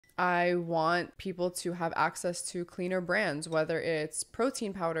I want people to have access to cleaner brands, whether it's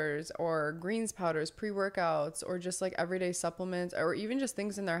protein powders or greens powders, pre-workouts, or just like everyday supplements, or even just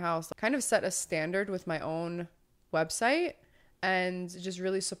things in their house. Kind of set a standard with my own website and just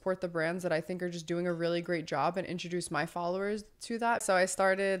really support the brands that I think are just doing a really great job and introduce my followers to that. So I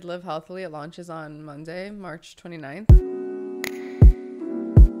started Live Healthily. It launches on Monday, March 29th.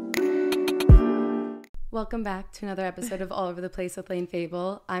 Welcome back to another episode of All Over the Place with Layne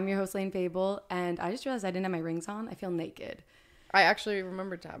Fable. I'm your host, Layne Fable, and I just realized I didn't have my rings on. I feel naked. I actually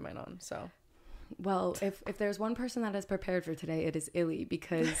remembered to have mine on, so. Well, if there's one person that is prepared for today, it is INSTA,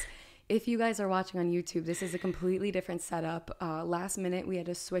 because if you guys are watching on YouTube, this is a completely different setup. Last minute, we had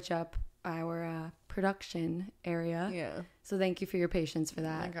to switch up our production area. Yeah. So thank you for your patience for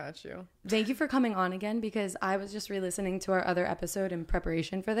that. I got you. Thank you for coming on again, because I was just re-listening to our other episode in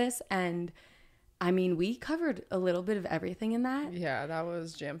preparation for this, and I mean, we covered a little bit of everything in that. Yeah, that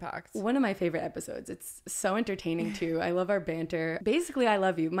was jam-packed. One of my favorite episodes. It's so entertaining, too. I love our banter. Basically, I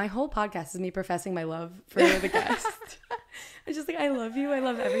love you. My whole podcast is me professing my love for the guest. I'm just like, I love you. I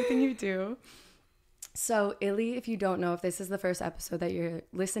love everything you do. So, Illy, if you don't know, if this is the first episode that you're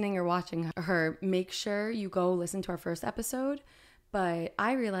listening or watching her, make sure you go listen to our first episode. But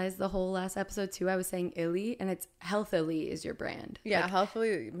I realized the whole last episode, too, I was saying Illy, and it's Healthillie is your brand. Yeah, like,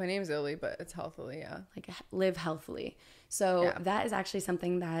 Healthily. My name's Illy, but it's Healthily, yeah. Like, live healthily. So that is actually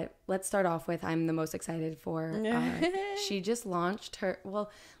something that, let's start off with, I'm the most excited for. She just launched her,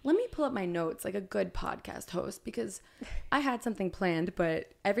 well, let me pull up my notes like a good podcast host, because I had something planned,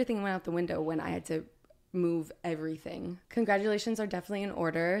 but everything went out the window when I had to move everything. Congratulations are definitely in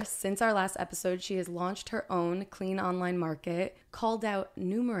order. Since our last episode, she has launched her own clean online market, called out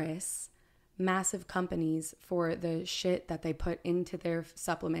numerous massive companies for the shit that they put into their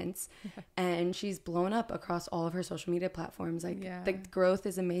supplements, and she's blown up across all of her social media platforms. Like, the growth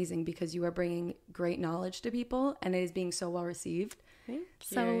is amazing because you are bringing great knowledge to people, and it is being so well received.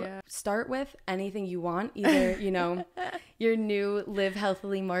 Start with anything you want, either your new Live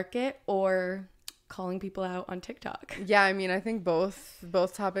Healthily market or calling people out on TikTok. Yeah, I mean, I think both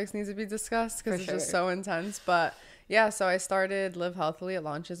topics need to be discussed because it's just so intense. But yeah, so I started Live Healthily. It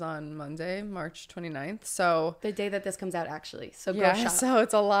launches on Monday, March 29th. So the day that this comes out, actually. So go shop. So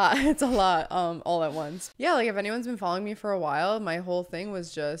it's a lot all at once. Yeah, like if anyone's been following me for a while, my whole thing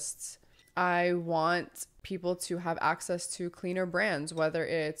was just I want people to have access to cleaner brands, whether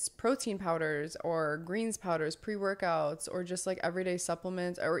it's protein powders or greens powders, pre-workouts, or just like everyday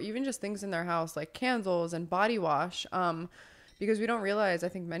supplements, or even just things in their house like candles and body wash. Because we don't realize, I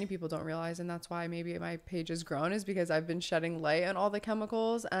think many people don't realize, and that's why maybe my page has grown, is because I've been shedding light on all the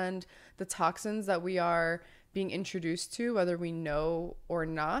chemicals and the toxins that we are being introduced to, whether we know or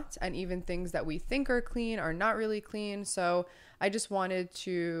not, and even things that we think are clean are not really clean. So I just wanted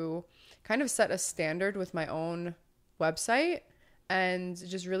to kind of set a standard with my own website and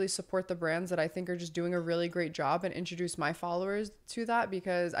just really support the brands that I think are just doing a really great job and introduce my followers to that,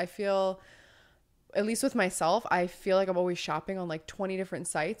 because I feel, at least with myself, I feel like I'm always shopping on like 20 different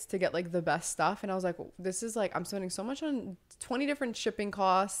sites to get like the best stuff. And I was like, this is like, I'm spending so much on 20 different shipping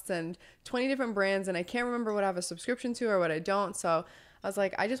costs and 20 different brands, and I can't remember what I have a subscription to or what I don't. So I was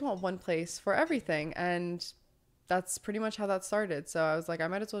like, I just want one place for everything. And that's pretty much how that started. So I was like, I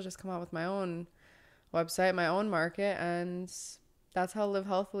might as well just come out with my own website, my own market, and that's how Live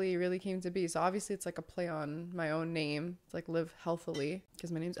Healthily really came to be. So obviously it's like a play on my own name. It's like Live Healthily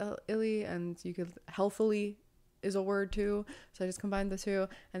because my name's Illy, and you could healthily is a word too. So I just combined the two,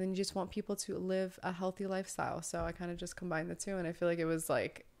 and then you just want people to live a healthy lifestyle. So I kind of just combined the two, and I feel like it was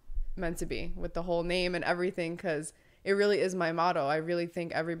like meant to be with the whole name and everything, because it really is my motto. I really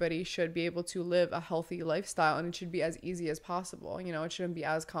think everybody should be able to live a healthy lifestyle, and it should be as easy as possible. It shouldn't be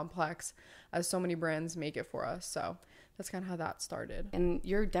as complex as so many brands make it for us. So that's kind of how that started. And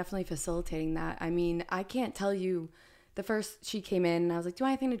you're definitely facilitating that. I mean, I can't tell you, the first she came in and I was like, do you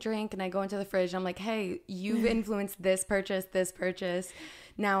want anything to drink? And I go into the fridge and I'm like, hey, you've influenced this purchase.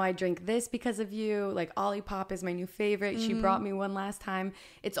 Now I drink this because of you. Like Olipop is my new favorite. She brought me one last time.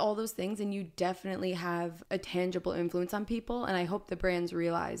 It's all those things, and you definitely have a tangible influence on people. And I hope the brands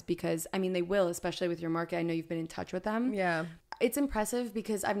realize, because I mean, they will, especially with your market. I know you've been in touch with them. Yeah. It's impressive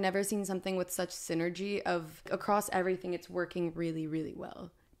because I've never seen something with such synergy of across everything. It's working really, really well.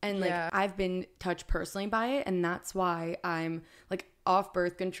 And like, I've been touched personally by it, and that's why I'm like, off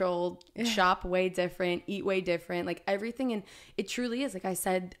birth control, shop way different, eat way different, like everything. And it truly is, like I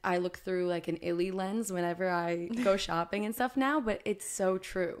said, I look through like an ILLIE lens whenever I go shopping and stuff now, but it's so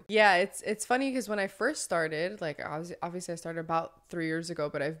true. Yeah, it's funny because when I first started, like obviously I started about 3 years ago,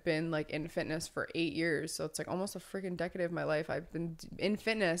 but I've been like in fitness for 8 years, so it's like almost a freaking decade of my life I've been in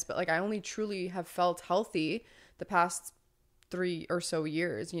fitness, but like I only truly have felt healthy the past 3 or so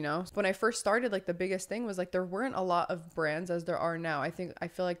years, you know. When I first started, like the biggest thing was like there weren't a lot of brands as there are now. I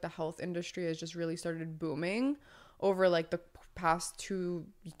feel like the health industry has just really started booming over like the past two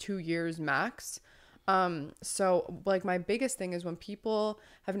years max. So like my biggest thing is when people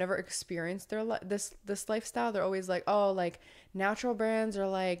have never experienced their this lifestyle, they're always like, oh, like natural brands are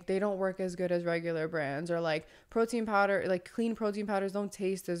like, they don't work as good as regular brands, or like protein powder, like clean protein powders don't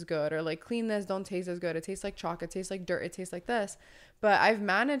taste as good, or like clean this don't taste as good. It tastes like chalk, it tastes like dirt, it tastes like this. But I've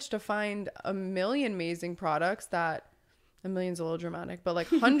managed to find a million amazing products that, a million's a little dramatic, but like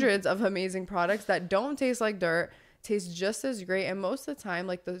hundreds of amazing products that don't taste like dirt, taste just as great. And most of the time,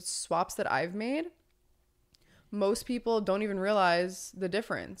 like the swaps that I've made, most people don't even realize the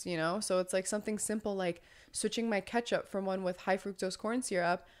difference, you know? So it's like something simple like switching my ketchup from one with high fructose corn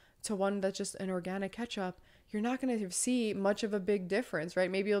syrup to one that's just an organic ketchup. You're not going to see much of a big difference, right?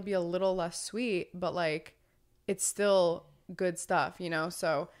 Maybe it'll be a little less sweet, but like it's still good stuff, you know?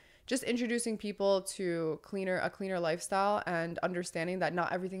 So just introducing people to a cleaner lifestyle and understanding that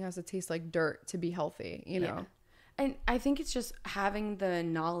not everything has to taste like dirt to be healthy, you know? And I think it's just having the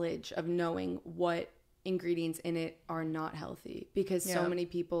knowledge of knowing what ingredients in it are not healthy, because so many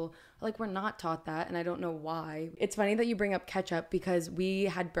people like, we're not taught that, and I don't know why. It's funny that you bring up ketchup, because we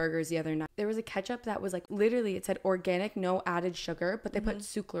had burgers the other night. There was a ketchup that was like, literally it said organic, no added sugar, but they put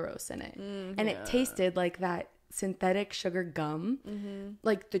sucralose in it, and it tasted like that synthetic sugar gum,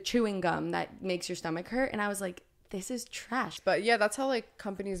 like the chewing gum that makes your stomach hurt. And I was like, this is trash. But yeah, that's how like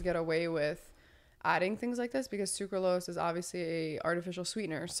companies get away with adding things like this, because sucralose is obviously a artificial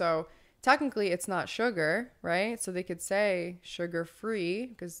sweetener, so technically it's not sugar, right? So they could say sugar free,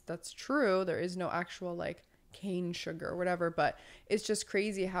 because that's true. There is no actual like cane sugar or whatever, but it's just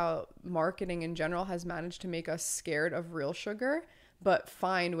crazy how marketing in general has managed to make us scared of real sugar, but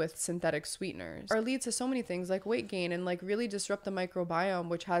fine with synthetic sweeteners, or leads to so many things like weight gain and like really disrupt the microbiome,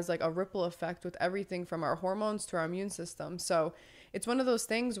 which has like a ripple effect with everything from our hormones to our immune system. So it's one of those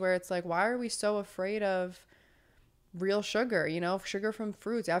things where it's like, why are we so afraid of real sugar, you know, sugar from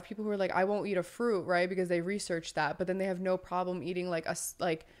fruits? I have people who are like, I won't eat a fruit, right? Because they researched that, but then they have no problem eating like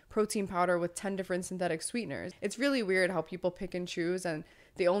a protein powder with 10 different synthetic sweeteners. It's really weird how people pick and choose, and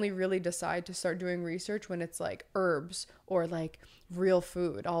they only really decide to start doing research when it's like herbs or like real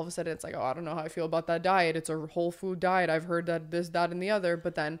food. All of a sudden it's like, oh, I don't know how I feel about that diet. It's a whole food diet. I've heard that this, that, and the other,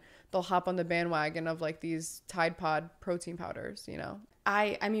 but then they'll hop on the bandwagon of like these Tide Pod protein powders, you know?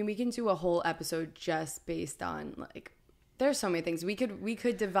 I mean, we can do a whole episode just based on like, there's so many things we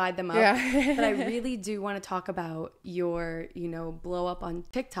could divide them up. Yeah. But I really do want to talk about your, you know, blow up on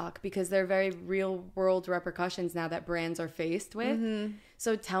TikTok, because there are very real world repercussions now that brands are faced with.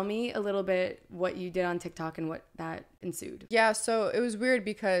 So tell me a little bit what you did on TikTok and what that ensued. Yeah, so it was weird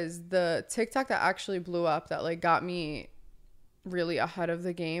because the TikTok that actually blew up, that like got me really ahead of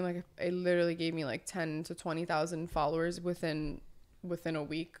the game, like it literally gave me like 10 to 20,000 followers within a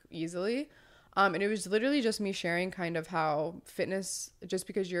week easily. And it was literally just me sharing kind of how fitness, just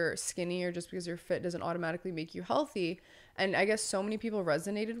because you're skinny or just because you're fit, doesn't automatically make you healthy. And I guess so many people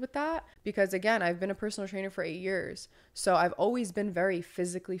resonated with that, because again, I've been a personal trainer for 8 years. So I've always been very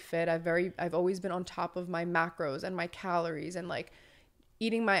physically fit. I've always been on top of my macros and my calories, and like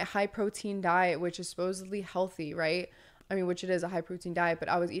eating my high protein diet, which is supposedly healthy, right? I mean, which it is a high protein diet, but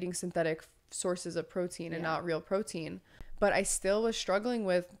I was eating synthetic sources of protein and not real protein. But I still was struggling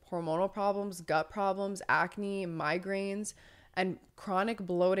with hormonal problems, gut problems, acne, migraines, and chronic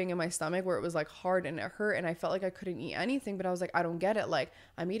bloating in my stomach, where it was like hard and it hurt, and I felt like I couldn't eat anything. But I was like, I don't get it. Like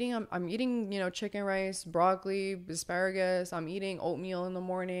I'm eating, you know, chicken, rice, broccoli, asparagus. I'm eating oatmeal in the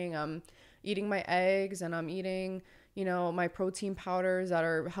morning. I'm eating my eggs, and I'm eating, you know, my protein powders that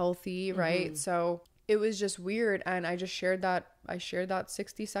are healthy, right? So it was just weird. And I shared that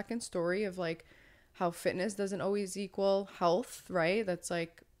 60-second story of like how fitness doesn't always equal health, right? That's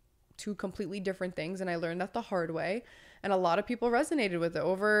like two completely different things. And I learned that the hard way. And a lot of people resonated with it.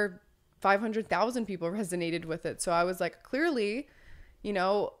 Over 500,000 people resonated with it. So I was like, clearly, you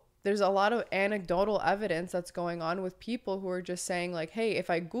know, there's a lot of anecdotal evidence that's going on with people who are just saying like, hey, if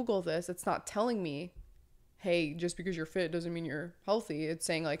I Google this, it's not telling me hey, just because you're fit doesn't mean you're healthy. It's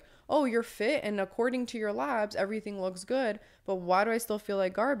saying like, oh, you're fit and according to your labs, everything looks good, but why do I still feel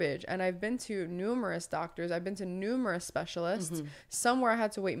like garbage? And I've been to numerous doctors. I've been to numerous specialists. Somewhere I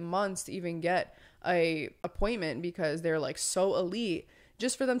had to wait months to even get a appointment because they're like so elite,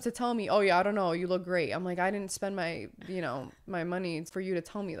 just for them to tell me, oh yeah, I don't know, you look great. I'm like, I didn't spend my, my money for you to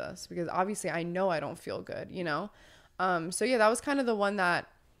tell me this, because obviously I know I don't feel good, so yeah, that was kind of the one that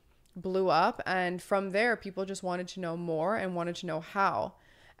blew up. And from there, people just wanted to know more and wanted to know how.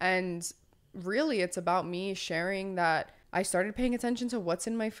 And really, it's about me sharing that I started paying attention to what's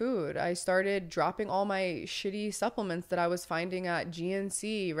in my food. I started dropping all my shitty supplements that I was finding at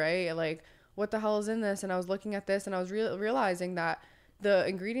GNC, right? Like, what the hell is in this? And I was looking at this and I was realizing that the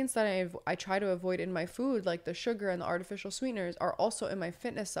ingredients that I try to avoid in my food, like the sugar and the artificial sweeteners, are also in my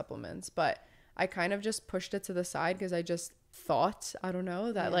fitness supplements. But I kind of just pushed it to the side because I just thought, I don't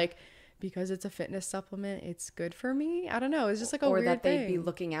know, that like, because it's a fitness supplement, it's good for me. I don't know. It's just like a weird thing. Or that they'd be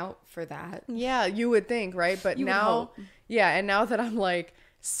looking out for that. Yeah, you would think, right? But now, and now that I'm like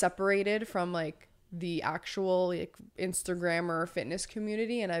separated from like the actual like Instagrammer fitness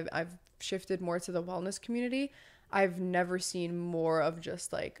community, and I've shifted more to the wellness community, I've never seen more of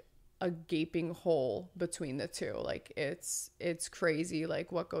just like a gaping hole between the two. Like it's crazy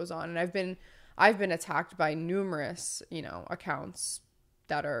like what goes on. And I've been attacked by numerous, accounts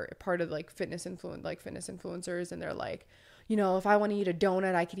that are part of like fitness influencers, and they're like, if I want to eat a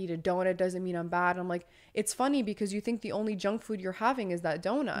donut, I could eat a donut. Doesn't mean I'm bad. I'm like, it's funny because you think the only junk food you're having is that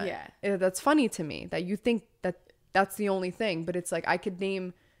donut. Yeah. That's funny to me that you think that that's the only thing, but it's like I could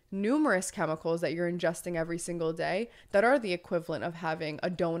name numerous chemicals that you're ingesting every single day that are the equivalent of having a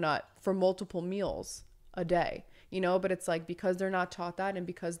donut for multiple meals a day, but it's like, because they're not taught that, and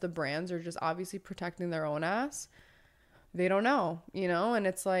because the brands are just obviously protecting their own ass, they don't know, and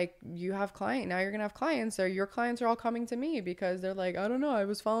it's like, you have now you're gonna have clients, or your clients are all coming to me because they're like, I don't know, I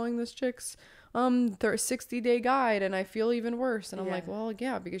was following this chick's 60-day guide and I feel even worse. And I'm like, well,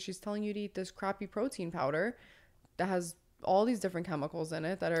 yeah, because she's telling you to eat this crappy protein powder that has all these different chemicals in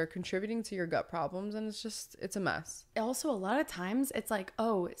it that are contributing to your gut problems, and it's a mess. Also, a lot of times it's like,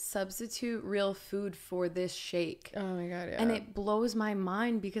 oh, substitute real food for this shake. Oh my god, yeah. And it blows my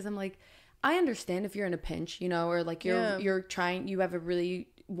mind because I'm like, I understand if you're in a pinch, or like you're trying, you have a really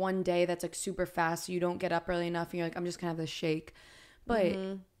one day that's like super fast, so you don't get up early enough and you're like, I'm just gonna have this shake. But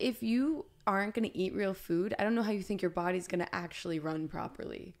if you aren't gonna eat real food, I don't know how you think your body's gonna actually run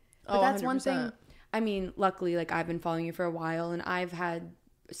properly. But that's 100%. One thing. I mean, luckily, like, I've been following you for a while and I've had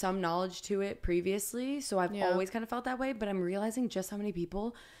some knowledge to it previously, so I've always kind of felt that way. But I'm realizing just how many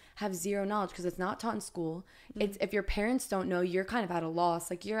people have zero knowledge because it's not taught in school. It's, if your parents don't know, you're kind of at a loss.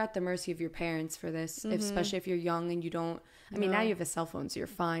 Like, you're at the mercy of your parents for this, especially if you're young and you don't. I mean, now you have a cell phone, so you're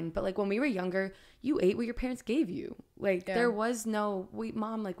fine. But like when we were younger, you ate what your parents gave you. Like there was no,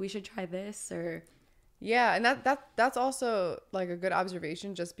 mom, like we should try this or. Yeah, and that's also like a good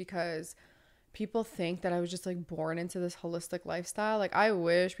observation, just because people think that I was just like born into this holistic lifestyle. Like, I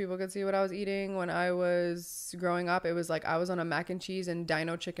wish people could see what I was eating when I was growing up. It was like I was on a mac and cheese and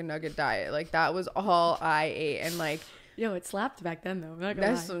dino chicken nugget diet. Like, that was all I ate. And like, yo, it slapped back then though. I'm not gonna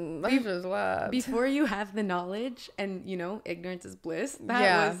lie. That just slapped. Before you have the knowledge and ignorance is bliss.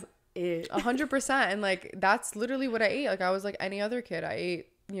 That was it. 100%. And like, that's literally what I ate. Like, I was like any other kid. I ate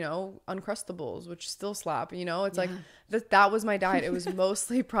Uncrustables, which still slap, it's like that was my diet. It was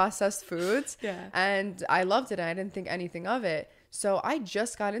mostly processed foods. And I loved it and I didn't think anything of it. So I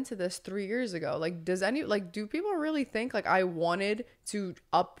just got into this 3 years ago. Like, do people really think like I wanted to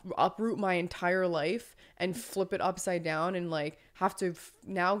uproot my entire life and flip it upside down and like have to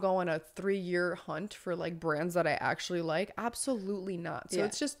now go on a 3-year hunt for like brands that I actually like? Absolutely not. So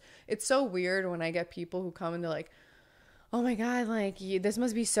it's so weird when I get people who come and they're like, oh my God, like, this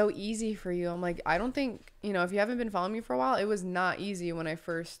must be so easy for you. I'm like, I don't think, if you haven't been following me for a while, it was not easy when I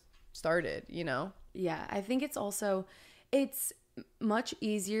first started, Yeah, I think it's much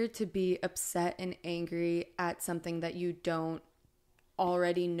easier to be upset and angry at something that you don't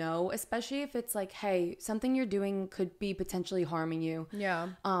already know, especially if it's like, hey, something you're doing could be potentially harming you.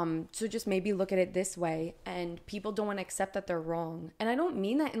 So just maybe look at it this way, and people don't want to accept that they're wrong. And I don't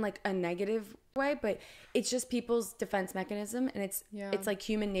mean that in like a negative way, but it's just people's defense mechanism, and it's like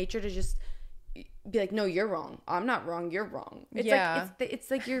human nature to just be like, no, you're wrong, I'm not wrong, you're wrong.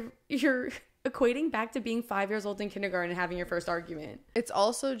 It's like you're equating back to being 5 years old in kindergarten and having your first argument. It's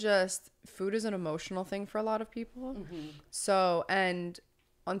also just, food is an emotional thing for a lot of people. So, and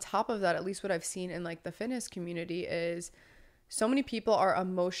on top of that, at least what I've seen in like the fitness community is so many people are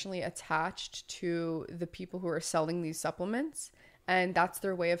emotionally attached to the people who are selling these supplements. and that's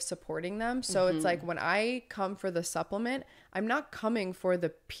their way of supporting them. So it's like when I come for the supplement, I'm not coming for the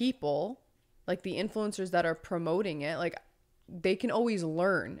people, like the influencers that are promoting it. Like they can always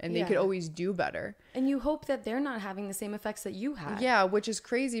learn and they could always do better. And you hope that they're not having the same effects that you had. Yeah, which is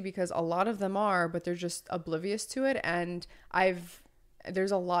crazy because a lot of them are, but they're just oblivious to it. And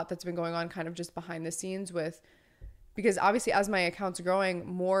there's a lot that's been going on kind of just behind the scenes because obviously as my account's growing,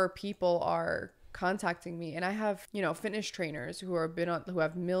 more people are contacting me, and I have, you know, fitness trainers who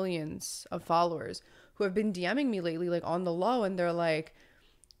have millions of followers who have been DMing me lately, like on the low, and they're like,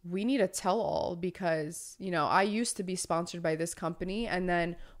 we need a tell-all because, you know, I used to be sponsored by this company, and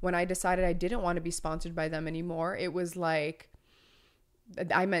then when I decided I didn't want to be sponsored by them anymore, it was like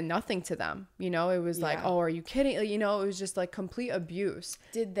I meant nothing to them, you know. It was like, oh, are you kidding? You know, it was just like complete abuse.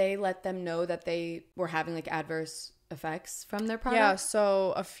 Did they let them know that they were having like adverse effects from their product? Yeah,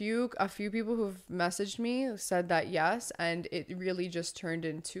 so a few people who've messaged me said that yes, and it really just turned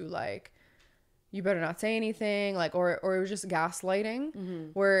into like, you better not say anything, like, or it was just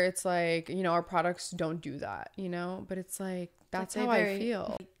gaslighting, where it's like, you know, our products don't do that, you know, but it's like, that's how I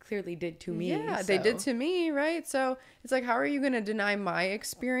feel. They clearly did to me. Yeah, so. They did to me, right? So it's like, how are you going to deny my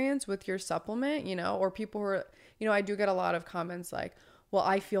experience with your supplement, you know? Or people who are, you know, I do get a lot of comments like, well,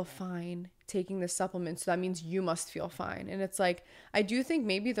 I feel fine taking this supplement, so that means you must feel fine. And it's like, I do think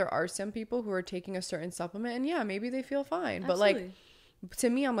maybe there are some people who are taking a certain supplement, and yeah, maybe they feel fine. Absolutely. But like, to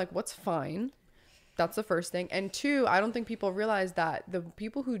me, I'm like, what's fine? That's the first thing. And two, I don't think people realize that the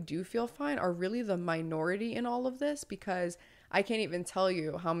people who do feel fine are really the minority in all of this, because I can't even tell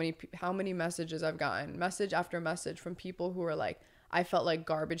you how many messages I've gotten, message after message, from people who are like, I felt like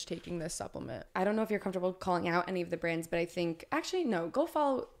garbage taking this supplement. I don't know if you're comfortable calling out any of the brands, but I think, actually, no, go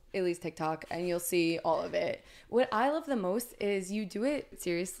follow Illie's TikTok and you'll see all of it. What I love the most is you do it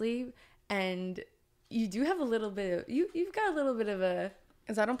seriously, and you do have a little bit of, you've got a little bit of a...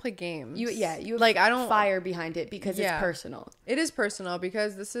 Because I don't play games. You have like, I don't fire behind it because it's personal. It is personal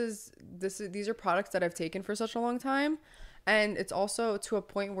because these are products that I've taken for such a long time. And it's also to a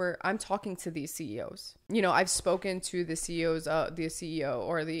point where I'm talking to these CEOs. You know, I've spoken to the CEO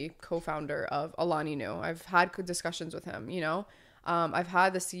or the co-founder of Alani Nu. I've had good discussions with him, you know. I've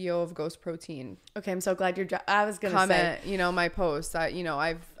had the CEO of Ghost Protein. Okay, I'm so glad I was going to comment, you know, my post that, you know,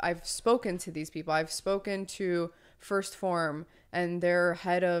 I've spoken to these people. I've spoken to First Form and their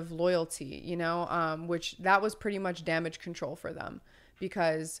head of loyalty, you know, which that was pretty much damage control for them.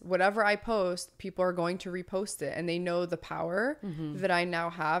 Because whatever I post, people are going to repost it, and they know the power that I now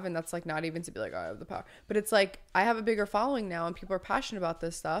have. And that's like, not even to be like, oh, I have the power, but it's like, I have a bigger following now and people are passionate about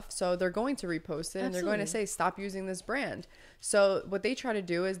this stuff. So they're going to repost it. And they're going to say, stop using this brand. So what they try to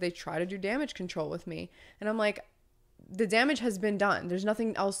do is they try to do damage control with me. And I'm like, the damage has been done. There's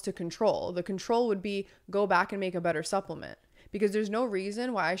nothing else to control. The control would be go back and make a better supplement. Because there's no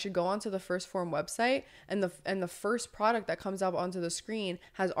reason why I should go onto the First Form website and the first product that comes up onto the screen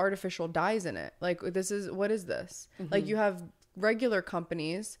has artificial dyes in it. Like, what is this? Like, you have regular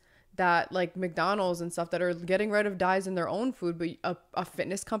companies that, like McDonald's and stuff, that are getting rid of dyes in their own food, but a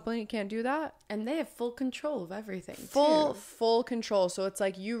fitness company can't do that. And they have full control of everything. Full control. So it's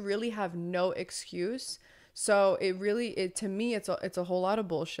like, you really have no excuse. So to me, it's a whole lot of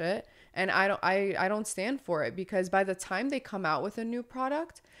bullshit. And I don't stand for it, because by the time they come out with a new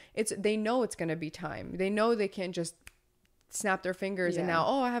product, they know it's going to be time. They know they can't just snap their fingers and now,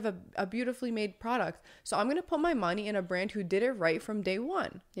 I have a beautifully made product. So I'm going to put my money in a brand who did it right from day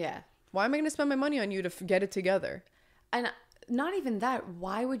one. Yeah. Why am I going to spend my money on you to get it together? And not even that.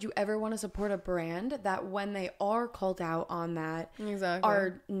 Why would you ever want to support a brand that, when they are called out on that,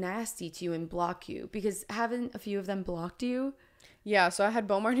 are nasty to you and block you? Because haven't a few of them blocked you? Yeah, so I had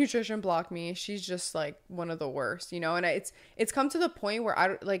Bomar Nutrition block me. She's just like one of the worst, you know. And it's come to the point where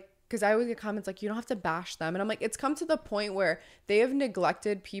I like, because I always get comments like, you don't have to bash them. And I'm like, it's come to the point where they have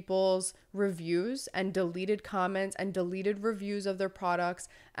neglected people's reviews and deleted comments and deleted reviews of their products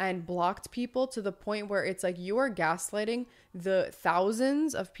and blocked people, to the point where it's like, you are gaslighting the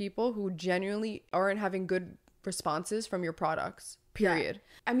thousands of people who genuinely aren't having good responses from your products. Period.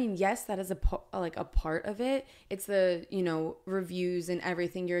 Yeah. I mean, yes, that is a part of it. It's the, you know, reviews and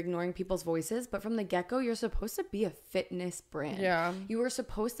everything. You're ignoring people's voices, but from the get-go, you're supposed to be a fitness brand. Yeah. You are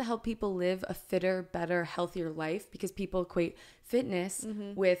supposed to help people live a fitter, better, healthier life, because people equate fitness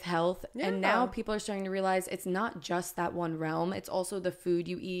with health. Yeah. And now people are starting to realize it's not just that one realm. It's also the food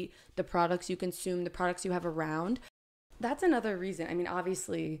you eat, the products you consume, the products you have around. That's another reason. I mean,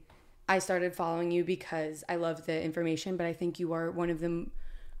 obviously, I started following you because I love the information, but I think you are one of the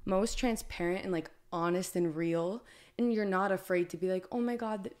most transparent and like honest and real, and you're not afraid to be like, oh my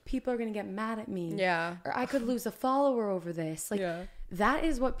God, people are going to get mad at me. Yeah. Or I could lose a follower over this. Like, that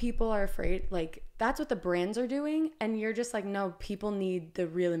is what people are afraid. Like, that's what the brands are doing. And you're just like, no, people need the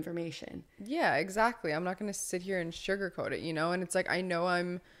real information. Yeah, exactly. I'm not going to sit here and sugarcoat it, you know? And it's like, I know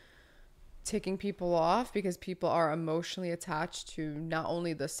I'm ticking people off because people are emotionally attached to not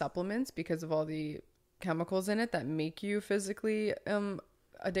only the supplements because of all the chemicals in it that make you physically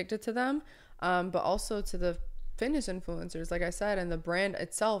addicted to them, but also to the fitness influencers, like I said, and the brand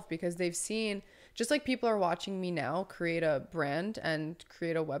itself, because they've seen, just like people are watching me now create a brand and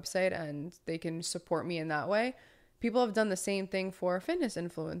create a website and they can support me in that way. People have done the same thing for fitness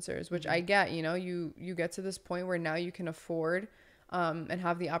influencers, which I get, you know, you get to this point where now you can afford and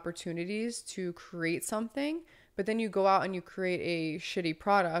have the opportunities to create something, but then you go out and you create a shitty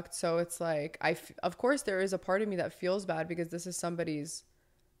product. So it's like, of course there is a part of me that feels bad because this is somebody's,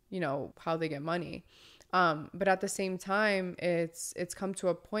 you know, how they get money. But at the same time, it's come to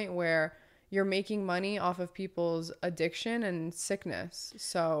a point where you're making money off of people's addiction and sickness.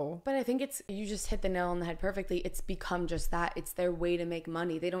 So, but I think you just hit the nail on the head perfectly. It's become just that. It's their way to make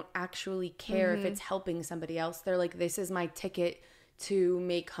money. They don't actually care if it's helping somebody else. They're like, this is my ticket to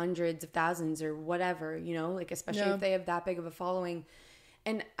make hundreds of thousands or whatever, you know, like, especially if they have that big of a following.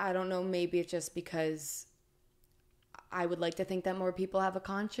 And I don't know, maybe it's just because I would like to think that more people have a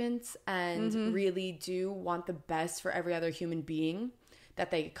conscience and really do want the best for every other human being that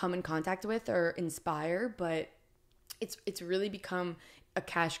they come in contact with or inspire, but it's really become a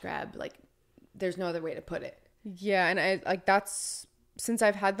cash grab. Like, there's no other way to put it. Yeah, and I like that's since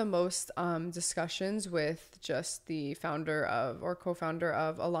I've had the most discussions with just the founder of or co-founder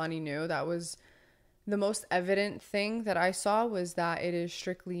of Alani Nu, that was the most evident thing that I saw was that it is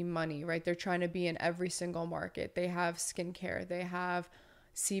strictly money, right? They're trying to be in every single market. They have skincare, they have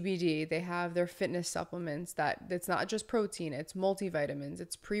CBD, they have their fitness supplements that it's not just protein, it's multivitamins,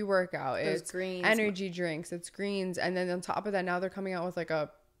 it's pre-workout, it's greens, energy drinks, it's greens. And then on top of that, now they're coming out with like a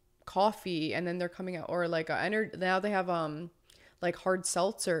coffee, and then they're coming out or like now they have like hard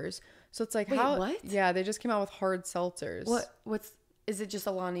seltzers. So it's like, wait, how? What? Yeah, they just came out with hard seltzers. Is it just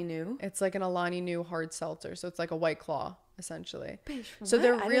Alani Nu? It's like an Alani Nu hard seltzer. So it's like a White Claw, essentially. Bitch, so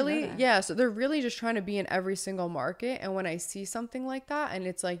they're really, so they're really just trying to be in every single market. And when I see something like that, and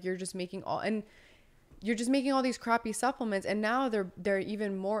it's like, you're just making all these crappy supplements, and now they're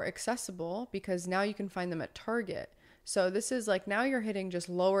even more accessible because now you can find them at Target. So this is like, now you're hitting just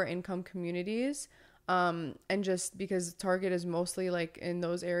lower income communities. And just because Target is mostly like in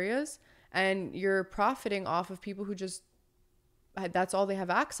those areas, and you're profiting off of people who just, that's all they have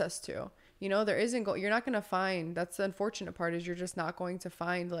access to. You know, you're not going to find, that's the unfortunate part, is you're just not going to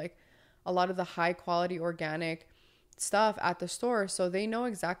find like a lot of the high quality organic stuff at the store. So they know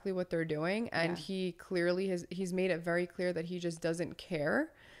exactly what they're doing. And he clearly he's made it very clear that he just doesn't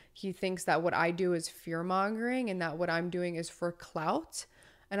care. He thinks that what I do is fear mongering and that what I'm doing is for clout.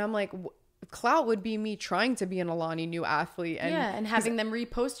 And I'm like, clout would be me trying to be an Alani Nu athlete and having them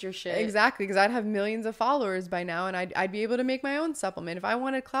repost your shit. Exactly, because I'd have millions of followers by now, and I'd be able to make my own supplement. If I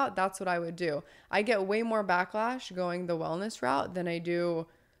wanted clout, that's what I would do. I get way more backlash going the wellness route than I do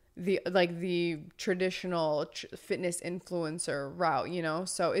the traditional fitness influencer route, you know?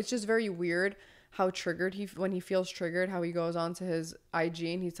 So it's just very weird how triggered when he feels triggered, how he goes on to his IG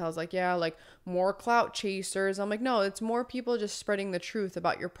and he tells like, yeah, like more clout chasers. I'm like, no, it's more people just spreading the truth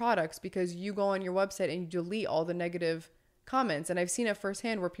about your products, because you go on your website and you delete all the negative comments. And I've seen it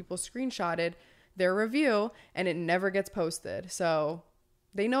firsthand where people screenshotted their review and it never gets posted. So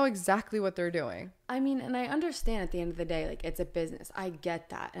they know exactly what they're doing. I mean, and I understand at the end of the day, like, it's a business. I get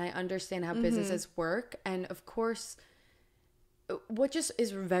that. And I understand how businesses work. And of course, what just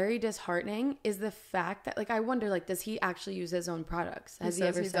is very disheartening is the fact that, like, I wonder, like, does he actually use his own products? He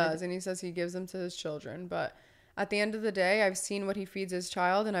does, and he says he gives them to his children. But at the end of the day, I've seen what he feeds his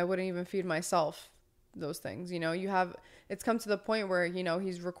child, and I wouldn't even feed myself those things. You know, it's come to the point where, you know,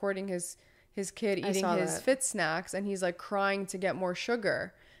 he's recording his kid eating his fit snacks, and he's like crying to get more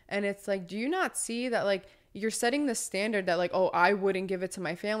sugar. And it's like, do you not see that, like, you're setting the standard that, like, oh, I wouldn't give it to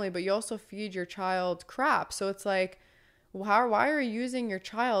my family, but you also feed your child crap. So it's like, why are you using your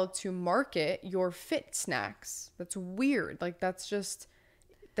child to market your fit snacks? That's weird. Like, that's just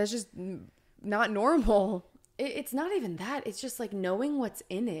not normal. It's not even that. It's just like knowing what's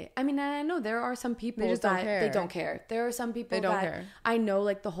in it. I mean, I know there are some people they don't care. There are some people that care. I know,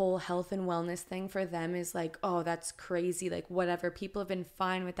 like, the whole health and wellness thing for them is like, oh, that's crazy. Like, whatever. People have been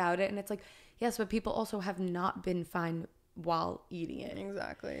fine without it. And it's like, yes, but people also have not been fine while eating it.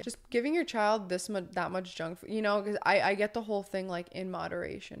 Exactly. Just giving your child that much junk food, you know, because I get the whole thing, like, in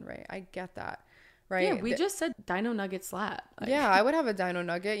moderation, right? I get that, right? Yeah, we just said dino nugget slap. Like, yeah, I would have a dino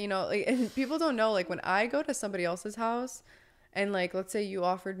nugget, you know, like, and people don't know, like, when I go to somebody else's house and, like, let's say you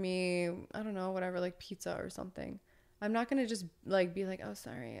offered me, I don't know, whatever, like pizza or something. I'm not going to just, like, be like, oh,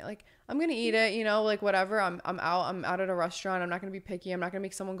 sorry. Like, I'm going to eat it, you know, like, whatever. I'm out at a restaurant. I'm not going to be picky. I'm not going to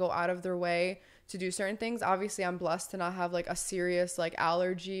make someone go out of their way to do certain things. Obviously, I'm blessed to not have, like, a serious, like,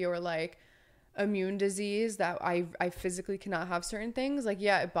 allergy or, like, immune disease that I physically cannot have certain things. Like,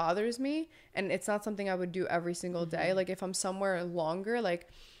 yeah, it bothers me, and it's not something I would do every single day. Like, if I'm somewhere longer, like,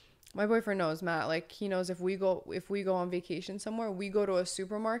 my boyfriend knows, Matt, like, he knows if we go on vacation somewhere, we go to a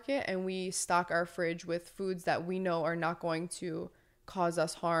supermarket and we stock our fridge with foods that we know are not going to cause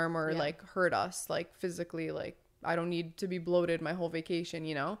us harm or like hurt us, like, physically. Like, I don't need to be bloated my whole vacation,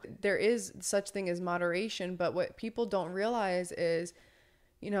 you know? There is such thing as moderation, but what people don't realize is,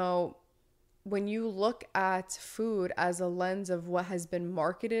 you know, when you look at food as a lens of what has been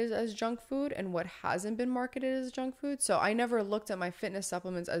marketed as junk food and what hasn't been marketed as junk food. So I never looked at my fitness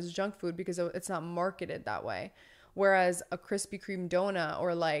supplements as junk food because it's not marketed that way. Whereas a Krispy Kreme donut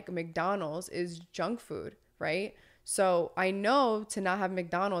or like McDonald's is junk food, right? So I know to not have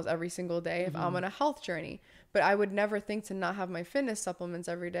McDonald's every single day if I'm on a health journey, but I would never think to not have my fitness supplements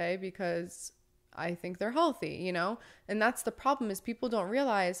every day because I think they're healthy, you know? And that's the problem, is people don't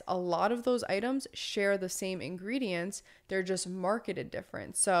realize a lot of those items share the same ingredients. They're just marketed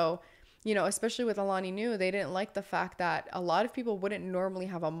different. So, you know, especially with Alani Nu, they didn't like the fact that a lot of people wouldn't normally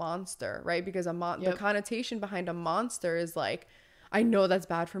have a Monster, right? Because the connotation behind a Monster is like, I know that's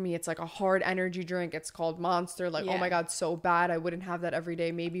bad for me. It's like a hard energy drink. It's called Monster. Like, oh my God, so bad. I wouldn't have that every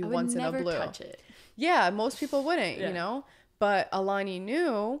day. Maybe once in a blue. I would never touch it. Yeah, most people wouldn't, you know? But Alani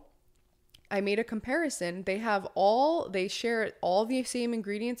Nu, I made a comparison. They share all the same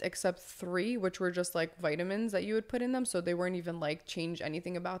ingredients except 3, which were just like vitamins that you would put in them. So they weren't even like change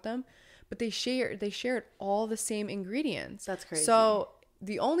anything about them, but they shared all the same ingredients. That's crazy. So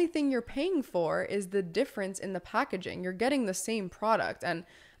the only thing you're paying for is the difference in the packaging. You're getting the same product. And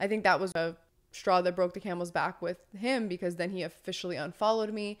I think that was a straw that broke the camel's back with him, because then he officially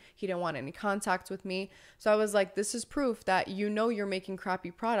unfollowed me. He didn't want any contact with me. So I was like, this is proof that you know you're making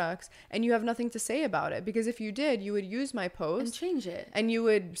crappy products and you have nothing to say about it, because if you did, you would use my post and change it, and you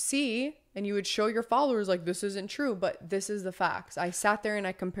would see and you would show your followers like, this isn't true, but this is the facts. I sat there and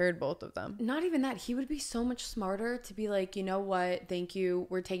I compared both of them. Not even that, he would be so much smarter to be like, you know what, thank you,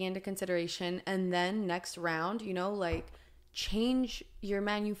 we're taking into consideration, and then next round, you know, like, change your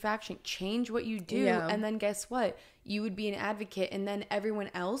manufacturing, change what you do, and then guess what, you would be an advocate, and then everyone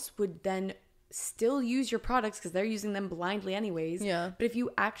else would then still use your products because they're using them blindly anyways. But if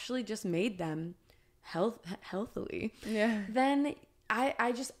you actually just made them healthily, then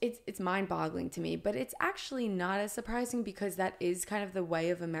I just, it's mind-boggling to me. But it's actually not as surprising, because that is kind of the way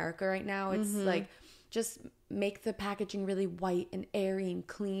of America right now. It's like, just make the packaging really white and airy and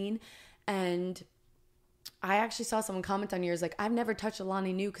clean. And I actually saw someone comment on yours, like, I've never touched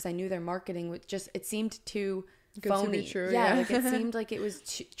Alani Nu because I knew their marketing was just, it seemed too phony. To be true, like, it seemed like it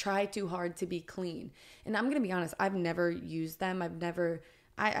was try too hard to be clean. And I'm gonna be honest, I've never used them.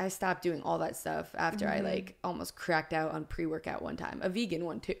 I stopped doing all that stuff after I like almost cracked out on pre-workout one time, a vegan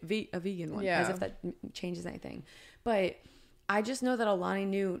one too, as if that changes anything. But I just know that Alani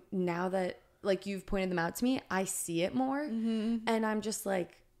Nu, now that like you've pointed them out to me, I see it more, and I'm just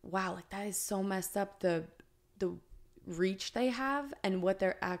like, wow, like, that is so messed up, the reach they have and what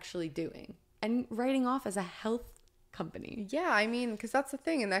they're actually doing, and writing off as a health company. Yeah, I mean, because that's the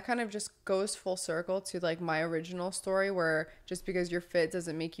thing, and that kind of just goes full circle to like my original story, where just because you're fit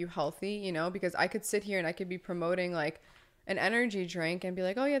doesn't make you healthy, you know? Because I could sit here and I could be promoting like an energy drink and be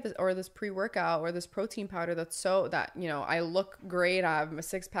like, oh yeah, this pre-workout or this protein powder that, you know, I look great, I have my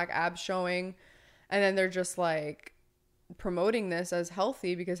 6-pack abs showing, and then they're just like promoting this as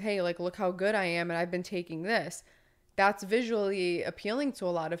healthy because, hey, like, look how good I am and I've been taking this. That's visually appealing to a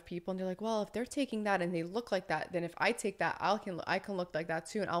lot of people, and they're like, well, if they're taking that and they look like that, then if I take that, I can look like that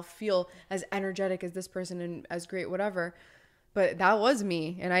too, and I'll feel as energetic as this person and as great, whatever. But that was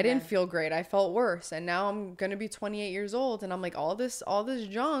me, and I didn't feel great. I felt worse, and now I'm gonna be 28 years old, and I'm like, all this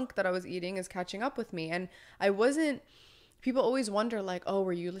junk that I was eating is catching up with me. And I wasn't. People always wonder, like, oh,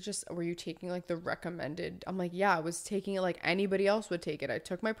 were you taking like the recommended? I'm like, yeah, I was taking it like anybody else would take it. I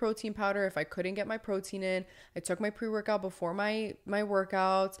took my protein powder if I couldn't get my protein in. I took my pre-workout before my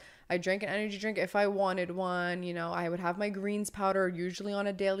workouts. I drank an energy drink if I wanted one. You know, I would have my greens powder usually on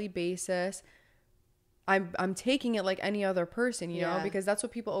a daily basis. I'm taking it like any other person, you know, because that's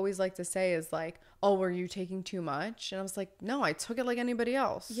what people always like to say is like, oh, were you taking too much? And I was like, no, I took it like anybody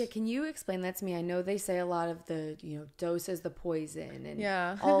else. Yeah, can you explain that to me? I know they say a lot of the, you know, dose is the poison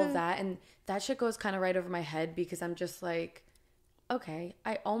and all of that. And that shit goes kind of right over my head because I'm just like, okay,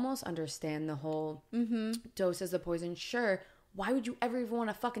 I almost understand the whole dose is the poison. Sure. Why would you ever even want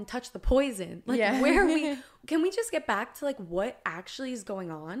to fucking touch the poison? Like, where are we? Can we just get back to like what actually is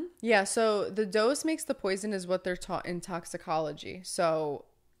going on? Yeah. So the dose makes the poison is what they're taught in toxicology. So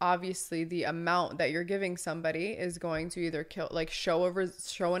obviously the amount that you're giving somebody is going to either kill, like show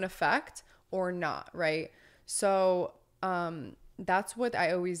an effect or not. Right. So, that's what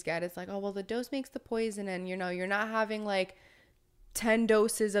I always get. It's like, oh, well, the dose makes the poison. And, you know, you're not having like 10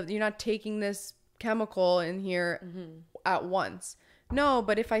 doses of, you're not taking this chemical in here at once. No,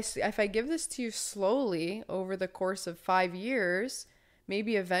 but if I give this to you slowly over the course of 5 years,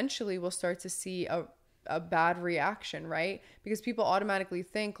 maybe eventually we'll start to see a bad reaction, right? Because people automatically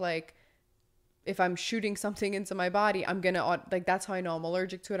think like, if I'm shooting something into my body, I'm gonna, like, that's how I know I'm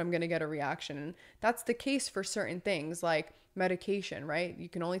allergic to it. I'm gonna get a reaction. And that's the case for certain things like medication, right? You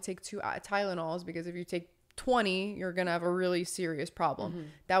can only take 2 Tylenols because if you take 20, you're gonna have a really serious problem.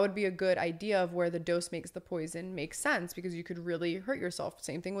 That would be a good idea of where the dose makes the poison makes sense because you could really hurt yourself.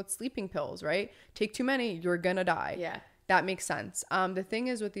 Same thing with sleeping pills, right? Take too many, you're gonna die. Yeah, that makes sense. The thing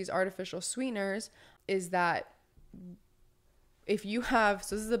is with these artificial sweeteners is that if you have,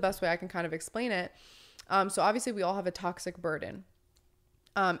 so this is the best way I can kind of explain it. So obviously we all have a toxic burden.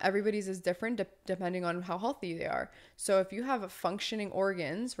 Everybody's is different depending on how healthy they are. So if you have functioning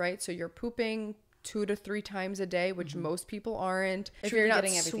organs, right? So you're pooping 2 to 3 times a day, which most people aren't. If you're not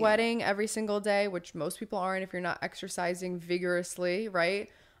sweating every single day, which most people aren't. If you're not exercising vigorously, right?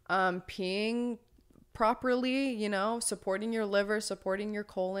 Peeing properly, you know, supporting your liver, supporting your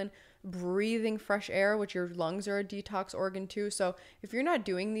colon, breathing fresh air, which your lungs are a detox organ too. So if you're not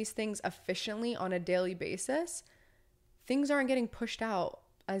doing these things efficiently on a daily basis, things aren't getting pushed out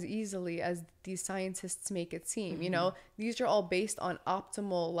as easily as these scientists make it seem. You know, these are all based on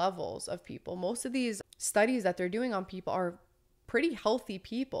optimal levels of people. Most of these studies that they're doing on people are pretty healthy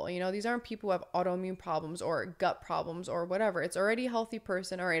people. You know, these aren't people who have autoimmune problems or gut problems or whatever. It's already a healthy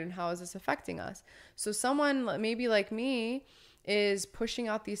person. All right, and how is this affecting us? So someone maybe like me is pushing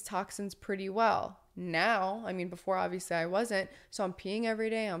out these toxins pretty well. Now, I mean, before obviously I wasn't. So I'm peeing every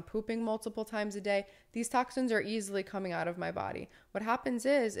day. I'm pooping multiple times a day. These toxins are easily coming out of my body. What happens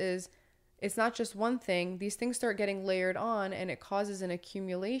is it's not just one thing. These things start getting layered on and it causes an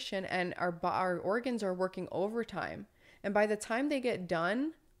accumulation and our organs are working overtime. And by the time they get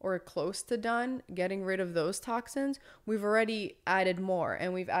done or close to done getting rid of those toxins, we've already added more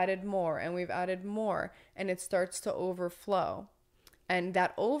and we've added more and we've added more, and it starts to overflow. And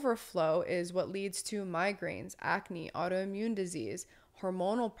that overflow is what leads to migraines, acne, autoimmune disease,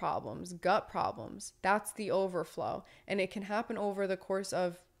 hormonal problems, gut problems. That's the overflow. And it can happen over the course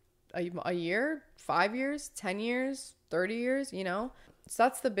of a year, 5 years, 10 years, 30 years, you know? So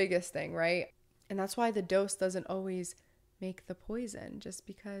that's the biggest thing, right? And that's why the dose doesn't always make the poison, just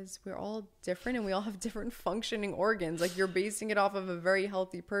because we're all different and we all have different functioning organs. Like, you're basing it off of a very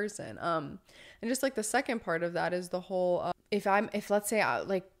healthy person. And just like the second part of that is the whole, if let's say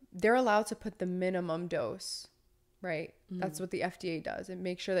like they're allowed to put the minimum dose, right? That's what the FDA does. It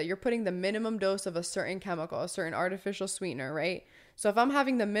makes sure that you're putting the minimum dose of a certain chemical, a certain artificial sweetener, right? So if I'm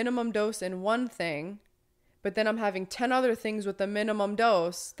having the minimum dose in one thing, but then I'm having 10 other things with the minimum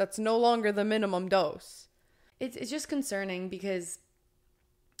dose, that's no longer the minimum dose. It's just concerning because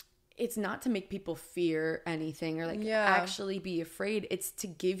it's not to make people fear anything or actually be afraid. It's to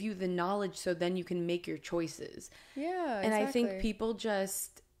give you the knowledge so then you can make your choices. Yeah, exactly. And I think people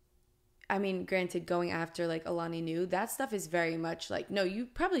just, I mean, granted, going after like Alani Nu, that stuff is very much like, no, you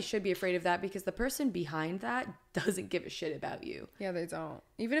probably should be afraid of that because the person behind that doesn't give a shit about you. Yeah, they don't.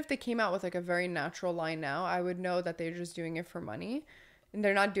 Even if they came out with like a very natural line now, I would know that they're just doing it for money. And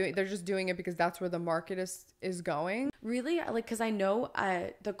they're just doing it because that's where the market is going. Really? Like, because I know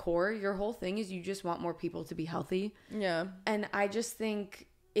at the core, your whole thing is you just want more people to be healthy. Yeah. And I just think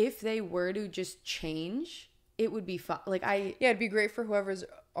if they were to just change, it would be fun. Like, yeah, it'd be great for whoever's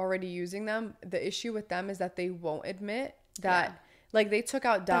already using them. The issue with them is that they won't admit that, like, they took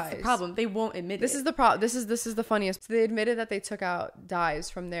out dyes. That's the problem. They won't admit this is the problem. This is the funniest. So they admitted that they took out dyes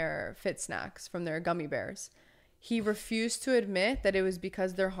from their Fit Snacks, from their gummy bears. He refused to admit that it was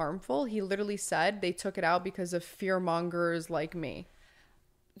because they're harmful. He literally said they took it out because of fear-mongers like me.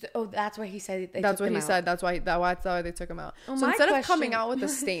 Oh, that's why he said they took them out. That's what he said. That's why they took him out. So instead of coming out with a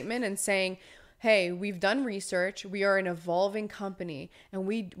statement and saying, hey, we've done research. We are an evolving company, and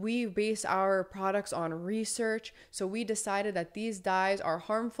we base our products on research. So we decided that these dyes are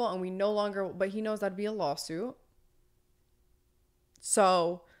harmful, and we no longer, but he knows that'd be a lawsuit.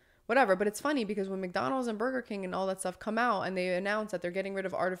 So whatever. But it's funny because when McDonald's and Burger King and all that stuff come out and they announce that they're getting rid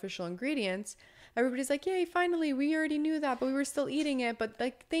of artificial ingredients, everybody's like, yay, finally, we already knew that, but we were still eating it. But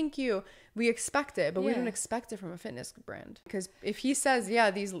like, thank you. We expect it, but we don't expect it from a fitness brand. Because if he says,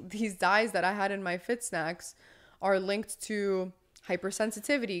 yeah, these dyes that I had in my Fit Snacks are linked to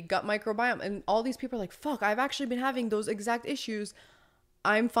hypersensitivity, gut microbiome, and all these people are like, fuck, I've actually been having those exact issues.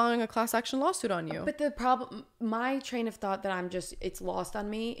 I'm filing a class action lawsuit on you. But the problem, my train of thought that it's lost on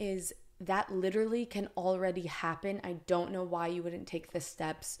me is that literally can already happen. I don't know why you wouldn't take the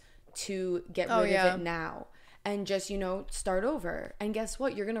steps to get rid of it now and just, you know, start over. And guess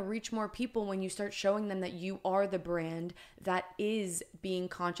what? You're going to reach more people when you start showing them that you are the brand that is being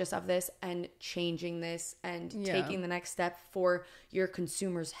conscious of this and changing this and taking the next step for your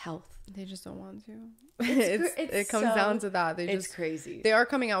consumers' health. They just don't want to. It comes down to that. It's crazy. They are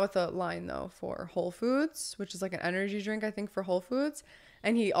coming out with a line though for Whole Foods, which is like an energy drink, I think, for Whole Foods.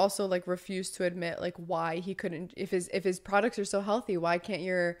 And he also like refused to admit like why he couldn't, if his products are so healthy, why can't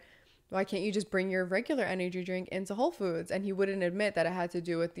you just bring your regular energy drink into Whole Foods? And he wouldn't admit that it had to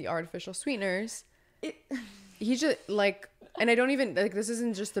do with the artificial sweeteners. He just like, and I don't even like, this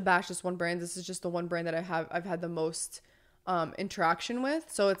isn't just to bash this one brand. This is just the one brand that I've had the most interaction with.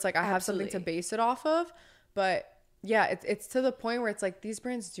 So it's like I have something to base it off of. But yeah, it's to the point where it's like these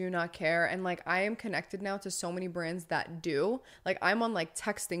brands do not care. And like I am connected now to so many brands that do. Like I'm on like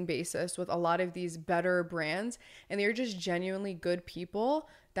texting basis with a lot of these better brands, and they're just genuinely good people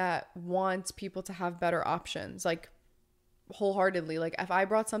that want people to have better options, like wholeheartedly. Like if I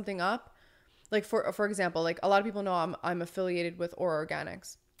brought something up, like for example, like a lot of people know I'm affiliated with Aura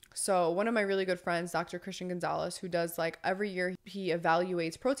Organics. So one of my really good friends, Dr. Christian Gonzalez, who does like every year he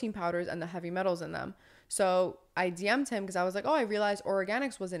evaluates protein powders and the heavy metals in them. So I DM'd him because I was like, oh, I realized Aura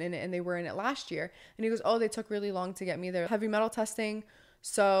Organics wasn't in it and they were in it last year. And he goes, oh, they took really long to get me their heavy metal testing.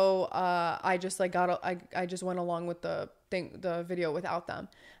 So I just like I just went along with the video without them.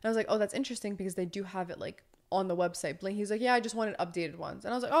 And I was like, oh, that's interesting because they do have it like on the website. He's like, yeah, I just wanted updated ones.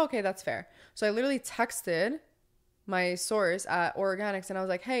 And I was like, oh, okay, that's fair. So I literally texted my source at Organics and I was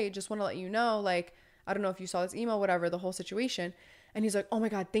like, hey, just want to let you know, like, I don't know if you saw this email, whatever, the whole situation. And he's like, oh my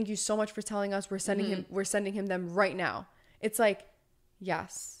God, thank you so much for telling us. We're sending him them right now. It's like,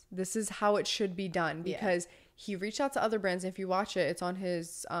 yes, this is how it should be done, because he reached out to other brands. If you watch it, it's on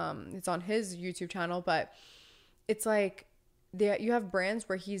his YouTube channel, but it's like you have brands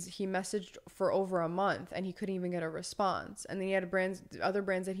where he messaged for over a month and he couldn't even get a response. And then he had other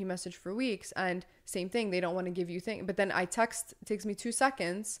brands that he messaged for weeks, and same thing. They don't want to give you things. But then I text, it takes me 2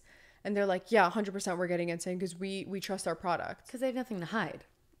 seconds, and they're like, yeah, 100% we're getting it, saying because we trust our product. Because they have nothing to hide.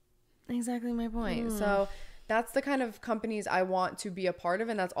 Exactly my point. So that's the kind of companies I want to be a part of,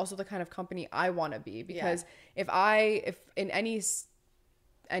 and that's also the kind of company I want to be. Because if in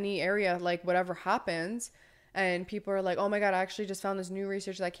any area, like whatever happens, and people are like, oh my God, I actually just found this new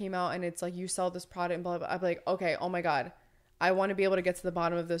research that came out and it's like you sell this product and blah, blah, blah. I'm like, okay, oh my God, I want to be able to get to the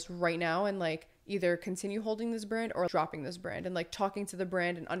bottom of this right now and like either continue holding this brand or dropping this brand, and like talking to the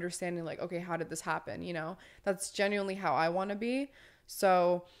brand and understanding like, okay, how did this happen? You know, that's genuinely how I want to be.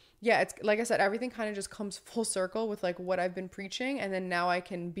 So yeah, it's like I said, everything kind of just comes full circle with like what I've been preaching, and then now I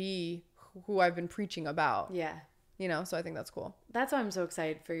can be who I've been preaching about. Yeah. You know, so I think that's cool. That's why I'm so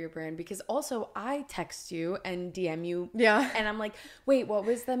excited for your brand, because also I text you and DM you. Yeah. And I'm like, wait, what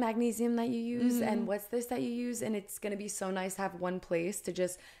was the magnesium that you use? And what's this that you use? And it's going to be so nice to have one place to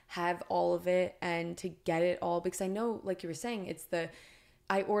just have all of it and to get it all. Because I know, like you were saying,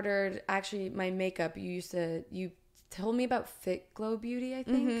 I ordered actually my makeup. You told me about Fit Glow Beauty, I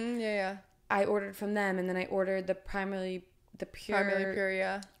think. Yeah. I ordered from them, and then I ordered the Primarily Pure,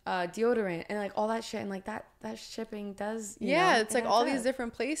 yeah. Deodorant and like all that shit, and like that shipping does it's like all these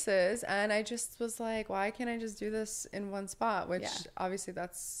different places, and I just was like, why can't I just do this in one spot? Which obviously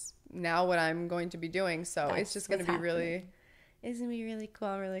that's now what I'm going to be doing, so it's just gonna be really cool.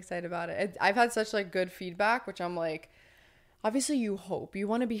 I'm really excited about it. I've had such like good feedback, which I'm like, obviously you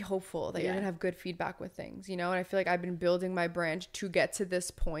want to be hopeful that you're gonna have good feedback with things, you know. And I feel like I've been building my brand to get to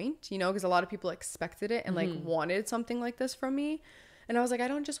this point, you know, because a lot of people expected it and like wanted something like this from me. And I was like, I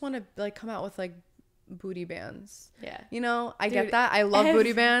don't just want to like come out with like booty bands. Yeah. You know, I get that. I love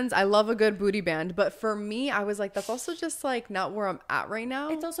booty bands. I love a good booty band. But for me, I was like, that's also just like not where I'm at right now.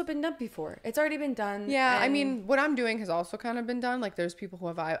 It's also been done before. It's already been done. Yeah. I mean, what I'm doing has also kind of been done. Like there's people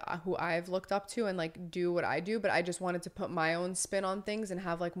who I've looked up to and like do what I do. But I just wanted to put my own spin on things and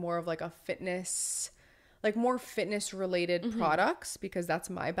have like more of like a fitness, like more fitness related products, because that's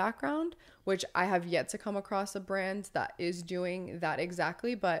my background, which I have yet to come across a brand that is doing that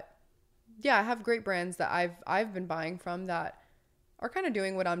exactly. But yeah, I have great brands that I've been buying from that are kind of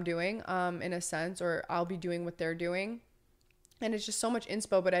doing what I'm doing, in a sense, or I'll be doing what they're doing. And it's just so much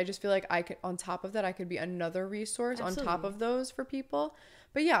inspo, but I just feel like I could, on top of that, I could be another resource on top of those for people.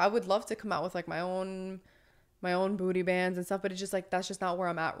 But yeah, I would love to come out with like my own booty bands and stuff, but it's just like, that's just not where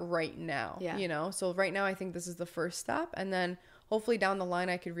I'm at right now, you know? So right now I think this is the first step. And then hopefully down the line,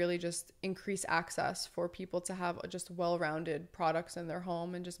 I could really just increase access for people to have just well-rounded products in their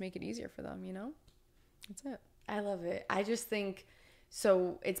home and just make it easier for them, you know? That's it. I love it. I just think,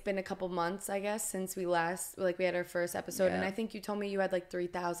 so it's been a couple months, I guess, since we last, like we had our first episode. And I think you told me you had like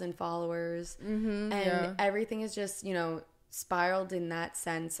 3,000 followers and everything is just, you know, spiraled in that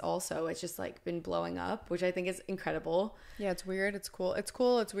sense also. It's just like been blowing up, which I think is incredible. Yeah, it's weird. It's cool. It's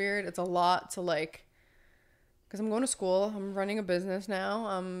cool. It's weird. It's a lot to like, because I'm going to school. I'm running a business now.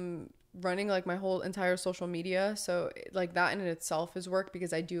 I'm running like my whole entire social media. So like that in itself is work,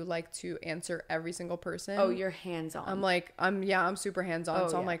 because I do like to answer every single person. Oh, you're hands-on. I'm super hands-on.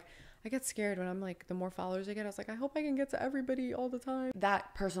 So I'm like, I get scared when I'm like, the more followers I get, I was like, I hope I can get to everybody all the time.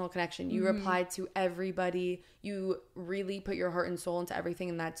 That personal connection. You replied to everybody. You really put your heart and soul into everything,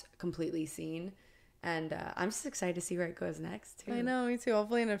 and that's completely seen. And I'm just excited to see where it goes next, too. I know, me too.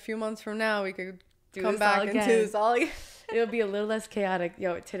 Hopefully in a few months from now, we could come back and do this all again. It'll be a little less chaotic.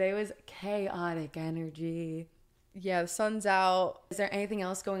 Yo, today was chaotic energy. Yeah, the sun's out. Is there anything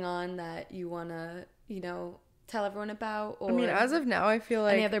else going on that you want to, you know, tell everyone about? Or I mean, as of now, I feel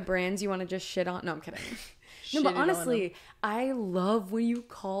like... Any other brands you want to just shit on? No, I'm kidding. No, but honestly, I love when you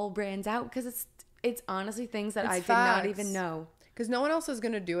call brands out, because it's honestly things that I did not even know. Because no one else is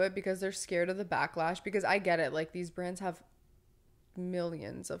going to do it because they're scared of the backlash. Because I get it. Like, these brands have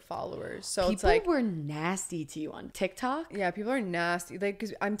millions of followers. So people, it's like... People were nasty to you on TikTok. Yeah, people are nasty. Like,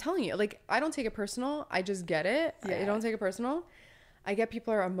 because I'm telling you, like, I don't take it personal. I just get it. Yeah. I don't take it personal. I get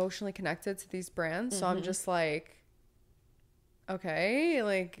people are emotionally connected to these brands. So I'm just like... Okay,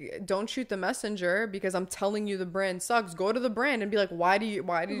 like, don't shoot the messenger because I'm telling you the brand sucks. Go to the brand and be like, why do you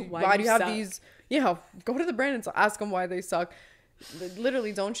have these? Yeah, go to the brand and ask them why they suck.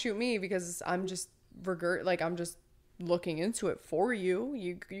 Literally, don't shoot me because I'm just I'm just looking into it for you.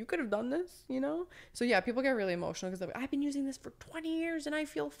 You could have done this, you know? So yeah, people get really emotional because they're like, I've been using this for 20 years and I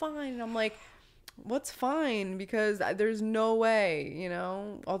feel fine. And I'm like, what's fine? Because there's no way, you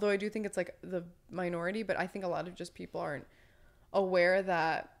know? Although I do think it's like the minority, but I think a lot of just people aren't aware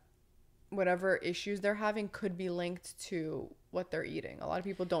that whatever issues they're having could be linked to what they're eating. A lot of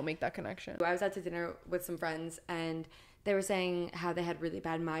people don't make that connection. I was out to dinner with some friends and they were saying how they had really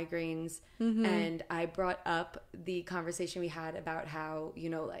bad migraines, and I brought up the conversation we had about how, you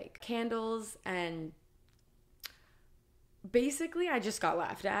know, like candles, and basically I just got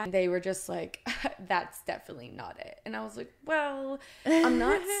laughed at. They were just like, that's definitely not it. And I was like, well, I'm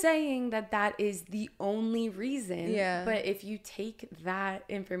not saying that is the only reason. Yeah. But if you take that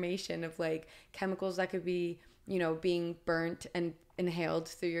information of like chemicals that could be, you know, being burnt and inhaled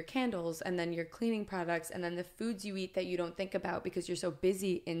through your candles, and then your cleaning products, and then the foods you eat that you don't think about because you're so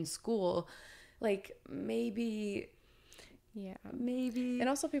busy in school, like maybe. And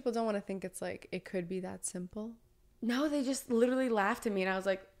also people don't want to think it's like, it could be that simple. No, they just literally laughed at me, and I was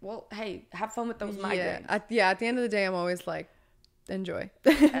like, well, hey, have fun with those migraines. At the end of the day, I'm always like, enjoy.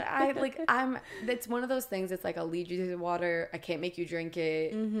 It's one of those things. It's like, I'll lead you to the water. I can't make you drink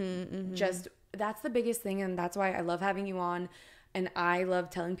it. Just, that's the biggest thing. And that's why I love having you on. And I love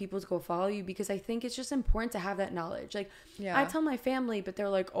telling people to go follow you, because I think it's just important to have that knowledge. Like, I tell my family, but they're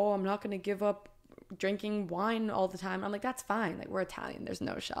like, oh, I'm not going to give up drinking wine all the time. I'm like, that's fine. Like, we're Italian. There's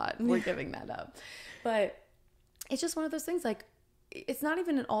no shot. We're giving that up. But it's just one of those things, like, it's not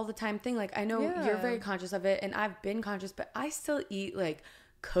even an all the time thing. Like, I know you're very conscious of it, and I've been conscious, but I still eat like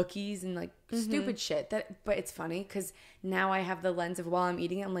cookies and like stupid shit but it's funny because now I have the lens of, while I'm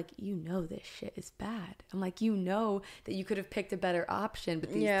eating it, I'm like, you know, this shit is bad. I'm like, you know that you could have picked a better option,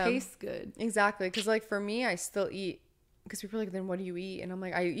 but these taste good. Exactly. Because like for me, I still eat, because people are like, then what do you eat? And I'm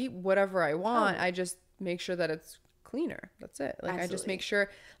like, I eat whatever I want. I just make sure that it's cleaner. That's it. Like, Absolutely. I just make sure,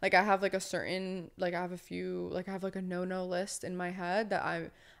 like, I have like a certain, like, I have a few, like, I have like a no list in my head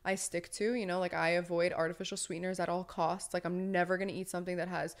that I stick to, you know, like, I avoid artificial sweeteners at all costs. Like, I'm never going to eat something that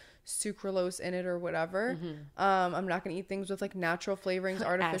has sucralose in it or whatever. I'm not going to eat things with like natural flavorings,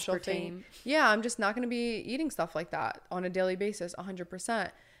 artificial things. Yeah, I'm just not going to be eating stuff like that on a daily basis,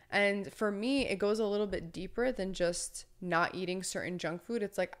 100%. And for me, it goes a little bit deeper than just not eating certain junk food.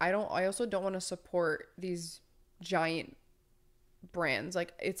 It's like, I also don't want to support these giant brands.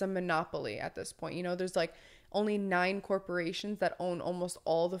 Like, it's a monopoly at this point. You know, there's like only 9 corporations that own almost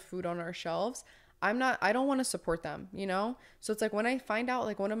all the food on our shelves. I don't want to support them, you know? So it's like, when I find out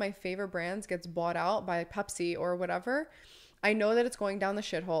like one of my favorite brands gets bought out by Pepsi or whatever, I know that it's going down the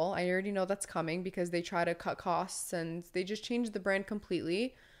shithole. I already know that's coming because they try to cut costs and they just change the brand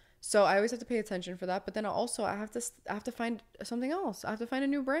completely. So I always have to pay attention for that. But then also I have to find something else. I have to find a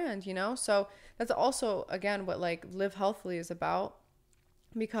new brand, you know? So that's also, again, what like Live Healthily is about,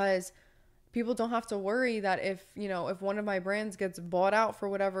 because people don't have to worry that if one of my brands gets bought out for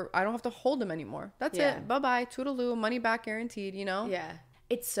whatever, I don't have to hold them anymore. That's it. Bye-bye. Toodaloo. Money back guaranteed, you know? Yeah.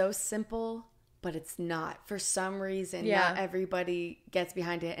 It's so simple, but it's not. For some reason, not everybody gets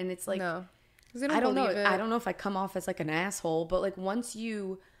behind it. And it's like, no. I don't know. I don't know if I come off as like an asshole, but like once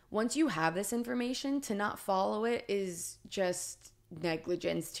you have this information, to not follow it is just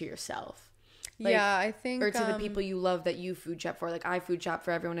negligence to yourself. Like, yeah, I think. Or to the people you love that you food shop for. Like, I food shop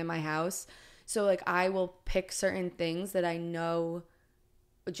for everyone in my house. So, like, I will pick certain things that I know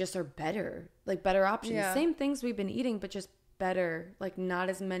just are better. Like, better options. Yeah. Same things we've been eating, but just better. Like, not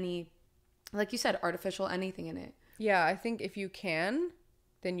as many, like you said, artificial anything in it. Yeah, I think if you can,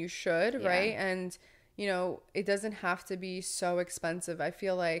 then you should, right? And, you know, it doesn't have to be so expensive. I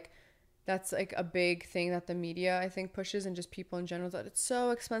feel like that's like a big thing that the media, I think, pushes, and just people in general, that it's so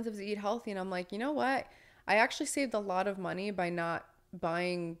expensive to eat healthy. And I'm like, you know what? I actually saved a lot of money by not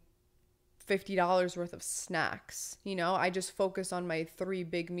buying $50 worth of snacks. You know, I just focus on my 3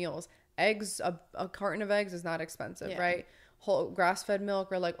 big meals. Eggs, a carton of eggs is not expensive, right? Whole grass-fed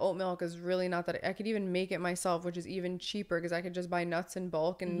milk or like oat milk is really not that. I could even make it myself, which is even cheaper because I could just buy nuts in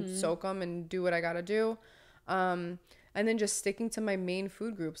bulk and soak them and do what I gotta do. And then just sticking to my main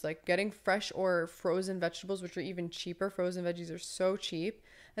food groups, like getting fresh or frozen vegetables, which are even cheaper. Frozen veggies are so cheap.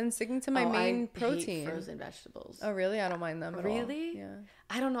 And sticking to my main protein. I hate frozen vegetables. Oh, really? I don't mind them at all. Really? Yeah.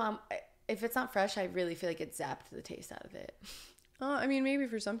 I don't know. If it's not fresh, I really feel like it zapped the taste out of it. I mean, maybe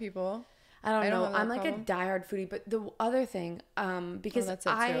for some people. I don't know. I'm like a diehard foodie. But the other thing, because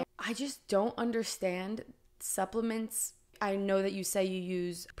I just don't understand supplements. I know that you say you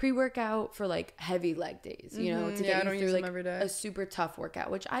use pre-workout for like heavy leg days, you know, to get you through like a super tough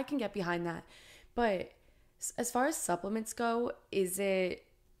workout, which I can get behind that. But as far as supplements go, is it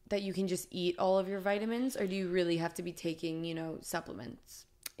that you can just eat all of your vitamins, or do you really have to be taking, you know, supplements?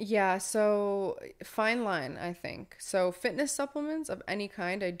 Yeah, so fine line, I think. So fitness supplements of any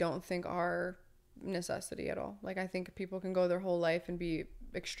kind, I don't think are necessity at all. Like, I think people can go their whole life and be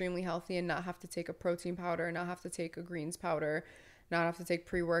extremely healthy and not have to take a protein powder, not have to take a greens powder, not have to take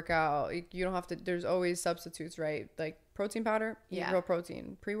pre-workout. You don't have to, there's always substitutes, right? Like protein powder, eat real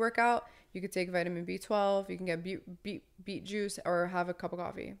protein. Pre-workout, you could take vitamin B12, you can get beet juice, or have a cup of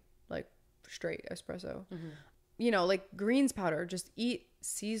coffee, like straight espresso. You know, like greens powder, just eat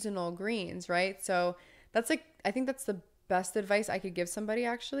seasonal greens, right? So that's like, I think that's the best advice I could give somebody,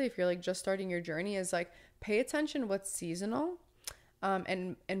 actually, if you're like just starting your journey, is like pay attention what's seasonal,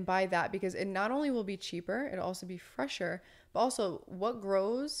 and buy that, because it not only will be cheaper, it'll also be fresher, but also what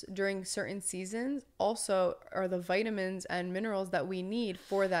grows during certain seasons also are the vitamins and minerals that we need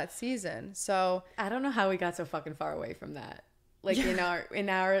for that season. So I don't know how we got so fucking far away from that. Like in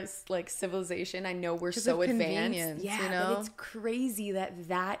our like civilization, I know we're so advanced. Yeah, you know? But it's crazy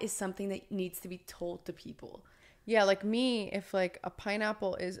that is something that needs to be told to people. Yeah, like me, if like a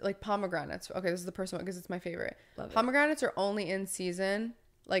pineapple is like pomegranates. Okay, this is the personal one because it's my favorite. Love pomegranates are only in season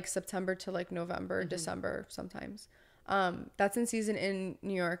like September to like November, December sometimes. That's in season in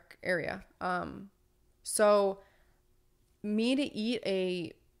New York area. So me to eat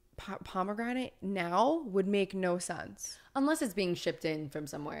a pomegranate now would make no sense. Unless it's being shipped in from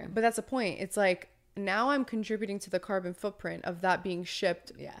somewhere. But that's the point. It's like now I'm contributing to the carbon footprint of that being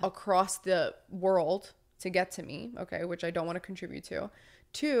shipped across the world to get to me, okay, which I don't want to contribute to.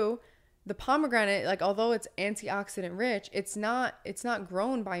 2, the pomegranate, like although it's antioxidant rich, it's not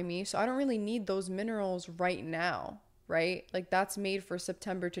grown by me, so I don't really need those minerals right now, right? Like that's made for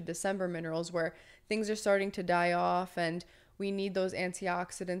September to December minerals where things are starting to die off, and we need those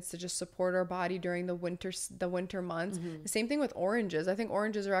antioxidants to just support our body during the winter months. The same thing with oranges. I think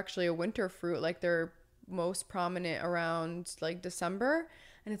oranges are actually a winter fruit. Like they're most prominent around like December.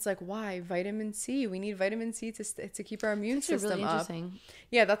 And it's like, why? Vitamin C. We need vitamin C to keep our immune system really up. Interesting.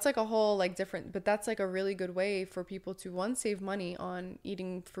 Yeah, that's like a whole like different, but that's like a really good way for people to, one, save money on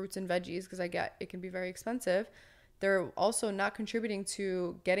eating fruits and veggies, because I get it can be very expensive. They're also not contributing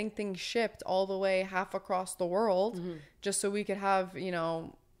to getting things shipped all the way half across the world just so we could have, you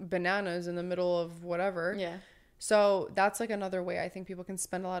know, bananas in the middle of whatever. Yeah. So that's like another way I think people can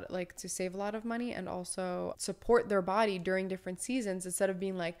spend a lot, like to save a lot of money and also support their body during different seasons, instead of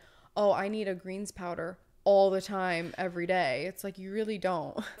being like, oh, I need a greens powder all the time every day. It's like, you really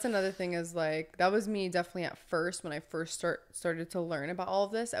don't. That's another thing, is like, that was me definitely at first when I first started to learn about all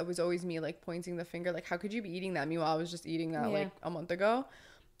of this. It was always me like pointing the finger, like, how could you be eating that? Meanwhile, I was just eating that like a month ago.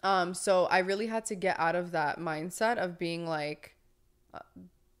 So I really had to get out of that mindset of being like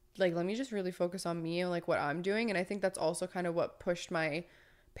let me just really focus on me and like what I'm doing. And I think that's also kind of what pushed my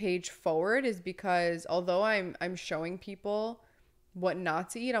page forward, is because although I'm showing people what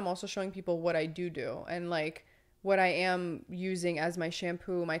not to eat, I'm also showing people what I do and like what I am using as my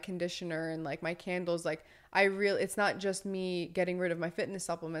shampoo, my conditioner, and like my candles. Like it's not just me getting rid of my fitness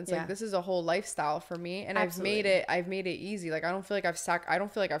supplements. Like this is a whole lifestyle for me, and Absolutely. I've made it easy. Like I don't feel like I've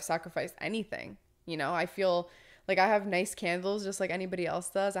sacrificed anything. You know, I feel like I have nice candles just like anybody else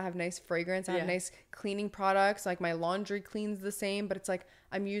does. I have nice fragrance. I have nice cleaning products. Like my laundry cleans the same, but it's like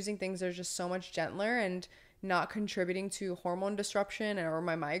I'm using things that are just so much gentler and not contributing to hormone disruption or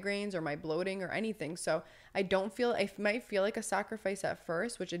my migraines or my bloating or anything. So I might feel like a sacrifice at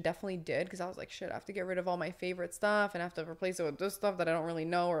first, which it definitely did, because I was like, shit, I have to get rid of all my favorite stuff and I have to replace it with this stuff that I don't really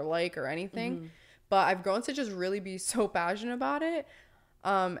know or like or anything. But I've grown to just really be so passionate about it.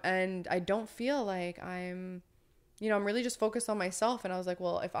 And I don't feel like I'm really just focused on myself. And I was like,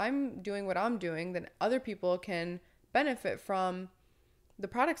 well, if I'm doing what I'm doing, then other people can benefit from the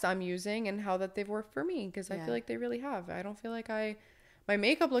products I'm using and how that they've worked for me, because I feel like they really have. I don't feel like my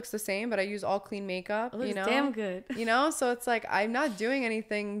makeup looks the same, but I use all clean makeup. It looks damn good. So it's like I'm not doing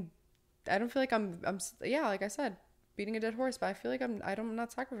anything. I don't feel like I'm like I said, beating a dead horse, but I feel like I'm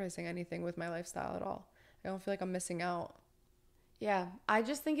not sacrificing anything with my lifestyle at all. I don't feel like I'm missing out. Yeah, I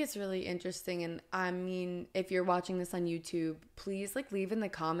just think it's really interesting. And I mean, if you're watching this on YouTube, please like leave in the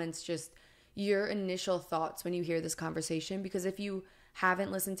comments just your initial thoughts when you hear this conversation, because if you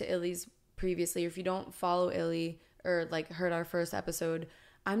haven't listened to Illie's previously, or if you don't follow Illie or like heard our first episode,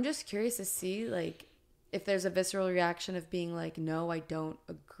 I'm just curious to see like if there's a visceral reaction of being like, no, I don't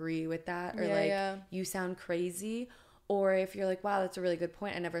agree with that, or you sound crazy, or if you're like, wow, that's a really good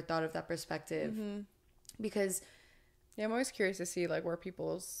point, I never thought of that perspective. Because I'm always curious to see like where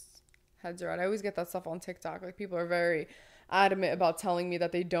people's heads are at. I always get that stuff on TikTok. Like people are very adamant about telling me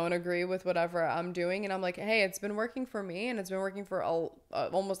that they don't agree with whatever I'm doing, and I'm like, hey, it's been working for me, and it's been working for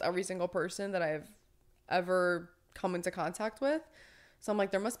almost every single person that I've ever come into contact with. So I'm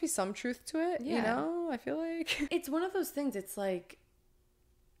like, there must be some truth to it. I feel like it's one of those things. It's like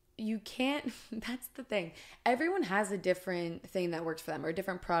you can't that's the thing, everyone has a different thing that works for them, or a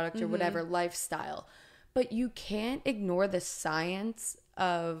different product or whatever lifestyle, but you can't ignore the science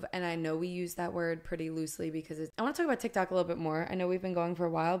of, and I know we use that word pretty loosely because I want to talk about TikTok a little bit more. I know we've been going for a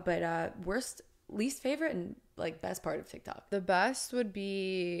while, but worst, least favorite, and like best part of TikTok. The best would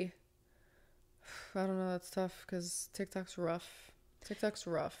be, I don't know, that's tough because TikTok's rough.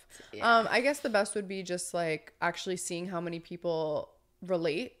 Yeah. I guess the best would be just like actually seeing how many people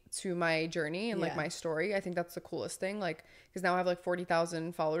relate to my journey and like my story. I think that's the coolest thing, like because now I have like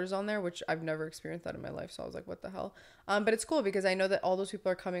 40,000 followers on there, which I've never experienced that in my life, so I was like, what the hell. But it's cool because I know that all those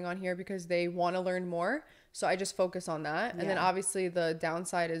people are coming on here because they want to learn more, so I just focus on that. And then obviously the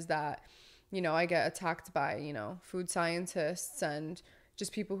downside is that I get attacked by food scientists and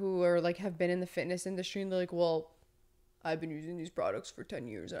just people who are like have been in the fitness industry, and they're like, well, I've been using these products for 10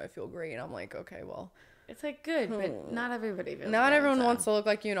 years and I feel great. And I'm like, okay, well, it's like good, but not everybody feels not good, everyone wants to look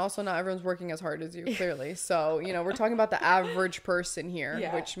like you, and also not everyone's working as hard as you, clearly. So we're talking about the average person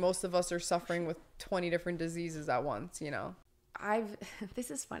here, which most of us are suffering with 20 different diseases at once.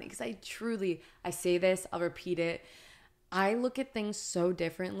 This is funny because I say this, I'll repeat it, I look at things so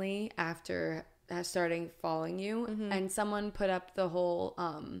differently after starting following you. And someone put up the whole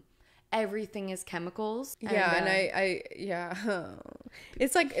everything is chemicals. And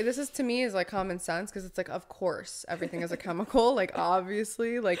it's like, this is to me is like common sense, because it's like, of course everything is a chemical. Like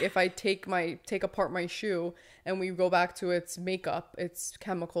obviously, like if I take apart my shoe and we go back to its makeup, it's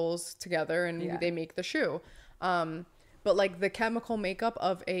chemicals together and they make the shoe. But like the chemical makeup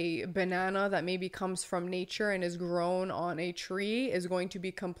of a banana that maybe comes from nature and is grown on a tree is going to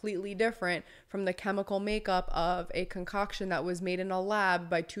be completely different from the chemical makeup of a concoction that was made in a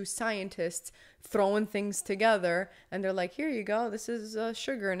lab by 2 scientists throwing things together, and they're like, here you go, this is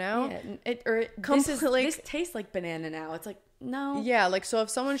sugar now. This tastes like banana now. It's like, no. Yeah, like, so if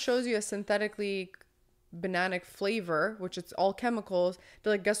someone shows you a synthetically bananic flavor, which it's all chemicals,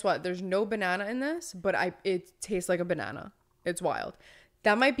 they're like, guess what, there's no banana in this, but it tastes like a banana. It's wild.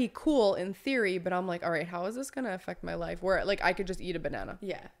 That might be cool in theory, but I'm like, all right, how is this gonna affect my life, where like I could just eat a banana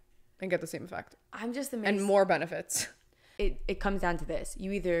and get the same effect? I'm just amazed. And more benefits. It comes down to this: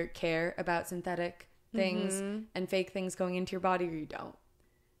 you either care about synthetic things and fake things going into your body, or you don't.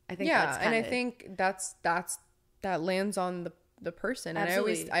 I think I think that lands on the person.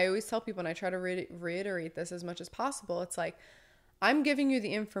 Absolutely. And I always tell people, and I try to reiterate this as much as possible, it's like, I'm giving you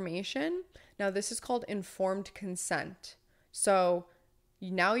the information. Now this is called informed consent. So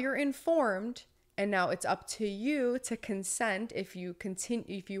now you're informed, and now it's up to you to consent if you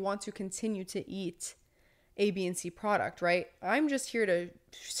want to continue to eat A, B, and C product, right? I'm just here to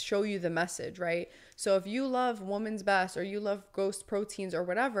show you the message, right? So if you love Woman's Best, or you love Ghost Proteins or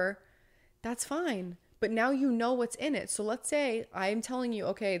whatever, that's fine. But now you know what's in it. So let's say I'm telling you,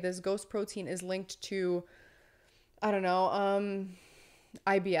 okay, this Ghost Protein is linked to, I don't know,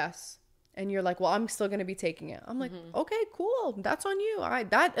 IBS. And you're like, well, I'm still going to be taking it. I'm like, okay, cool. That's on you.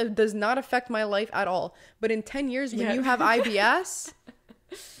 That does not affect my life at all. But in 10 years, when you have IBS,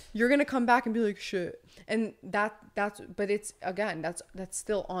 you're going to come back and be like, shit. And but it's, again, that's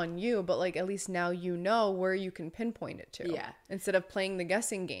still on you. But like, at least now you know where you can pinpoint it to. Yeah. Instead of playing the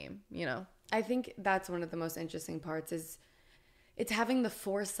guessing game, you know? I think that's one of the most interesting parts, is it's having the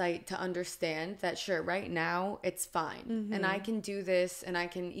foresight to understand that, sure, right now it's fine. And I can do this, and I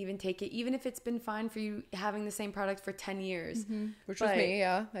can even take it, even if it's been fine for you having the same product for 10 years. Which was me,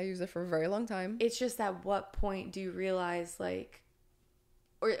 yeah. I used it for a very long time. It's just, at what point do you realize, like,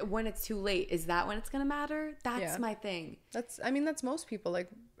 or when it's too late, is that when it's going to matter? That's my thing. That's most people. Like,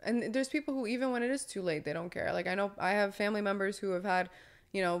 and there's people who, even when it is too late, they don't care. Like, I know I have family members who have had,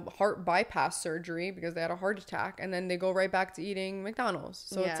 you know, heart bypass surgery because they had a heart attack, and then they go right back to eating McDonald's.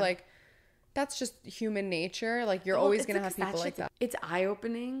 So it's like, that's just human nature. Like, you're always going to have people like that. It's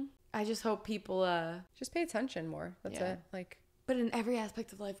eye-opening. I just hope people just pay attention more. That's it. Like, but in every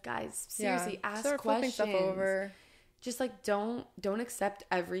aspect of life, guys, seriously, ask start questions. Stuff over. Just like, don't accept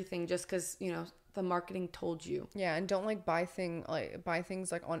everything just because, you know, the marketing told you. Yeah, and don't like buy things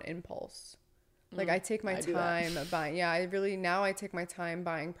like on impulse. Like, I take my time buying. I take my time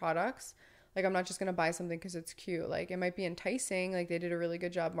buying products. Like, I'm not just going to buy something because it's cute. Like, it might be enticing. Like, they did a really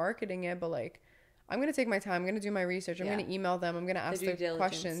good job marketing it. But, like, I'm going to take my time. I'm going to do my research. I'm going to email them. I'm going to ask their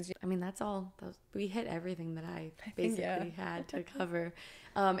questions. I mean, that's all. We hit everything that I basically had to cover.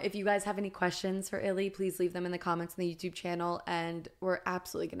 If you guys have any questions for Illy, please leave them in the comments on the YouTube channel. And we're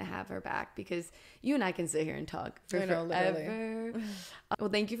absolutely going to have her back, because you and I can sit here and talk for forever. Literally. Well,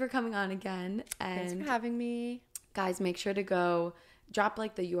 thank you for coming on again. And thanks for having me. Guys, make sure to go drop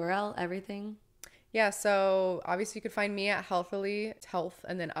like the URL, everything. Yeah, so obviously you could find me at Healthillie. It's health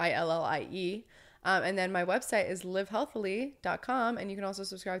and then ILLIE. And then my website is livehealthily.com, and you can also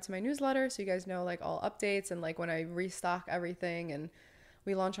subscribe to my newsletter so you guys know like all updates and like when I restock everything, and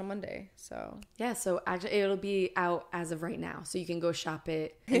we launch on Monday. So yeah, so actually it'll be out as of right now, so you can go shop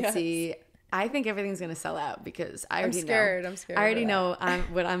it and see. I think everything's gonna sell out because I'm scared. I already know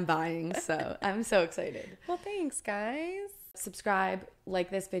what I'm buying, so I'm so excited. Well, thanks, guys. Subscribe, like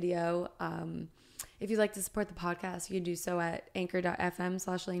this video. If you'd like to support the podcast, you can do so at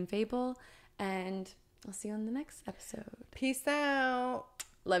anchor.fm/Layne Fable. And I'll see you on the next episode. Peace out.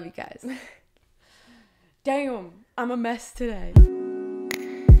 Love you guys. Damn, I'm a mess today.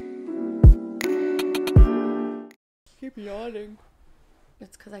 Keep yawning.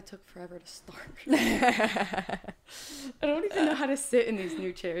 It's because I took forever to start. I don't even know how to sit in these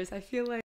new chairs. I feel like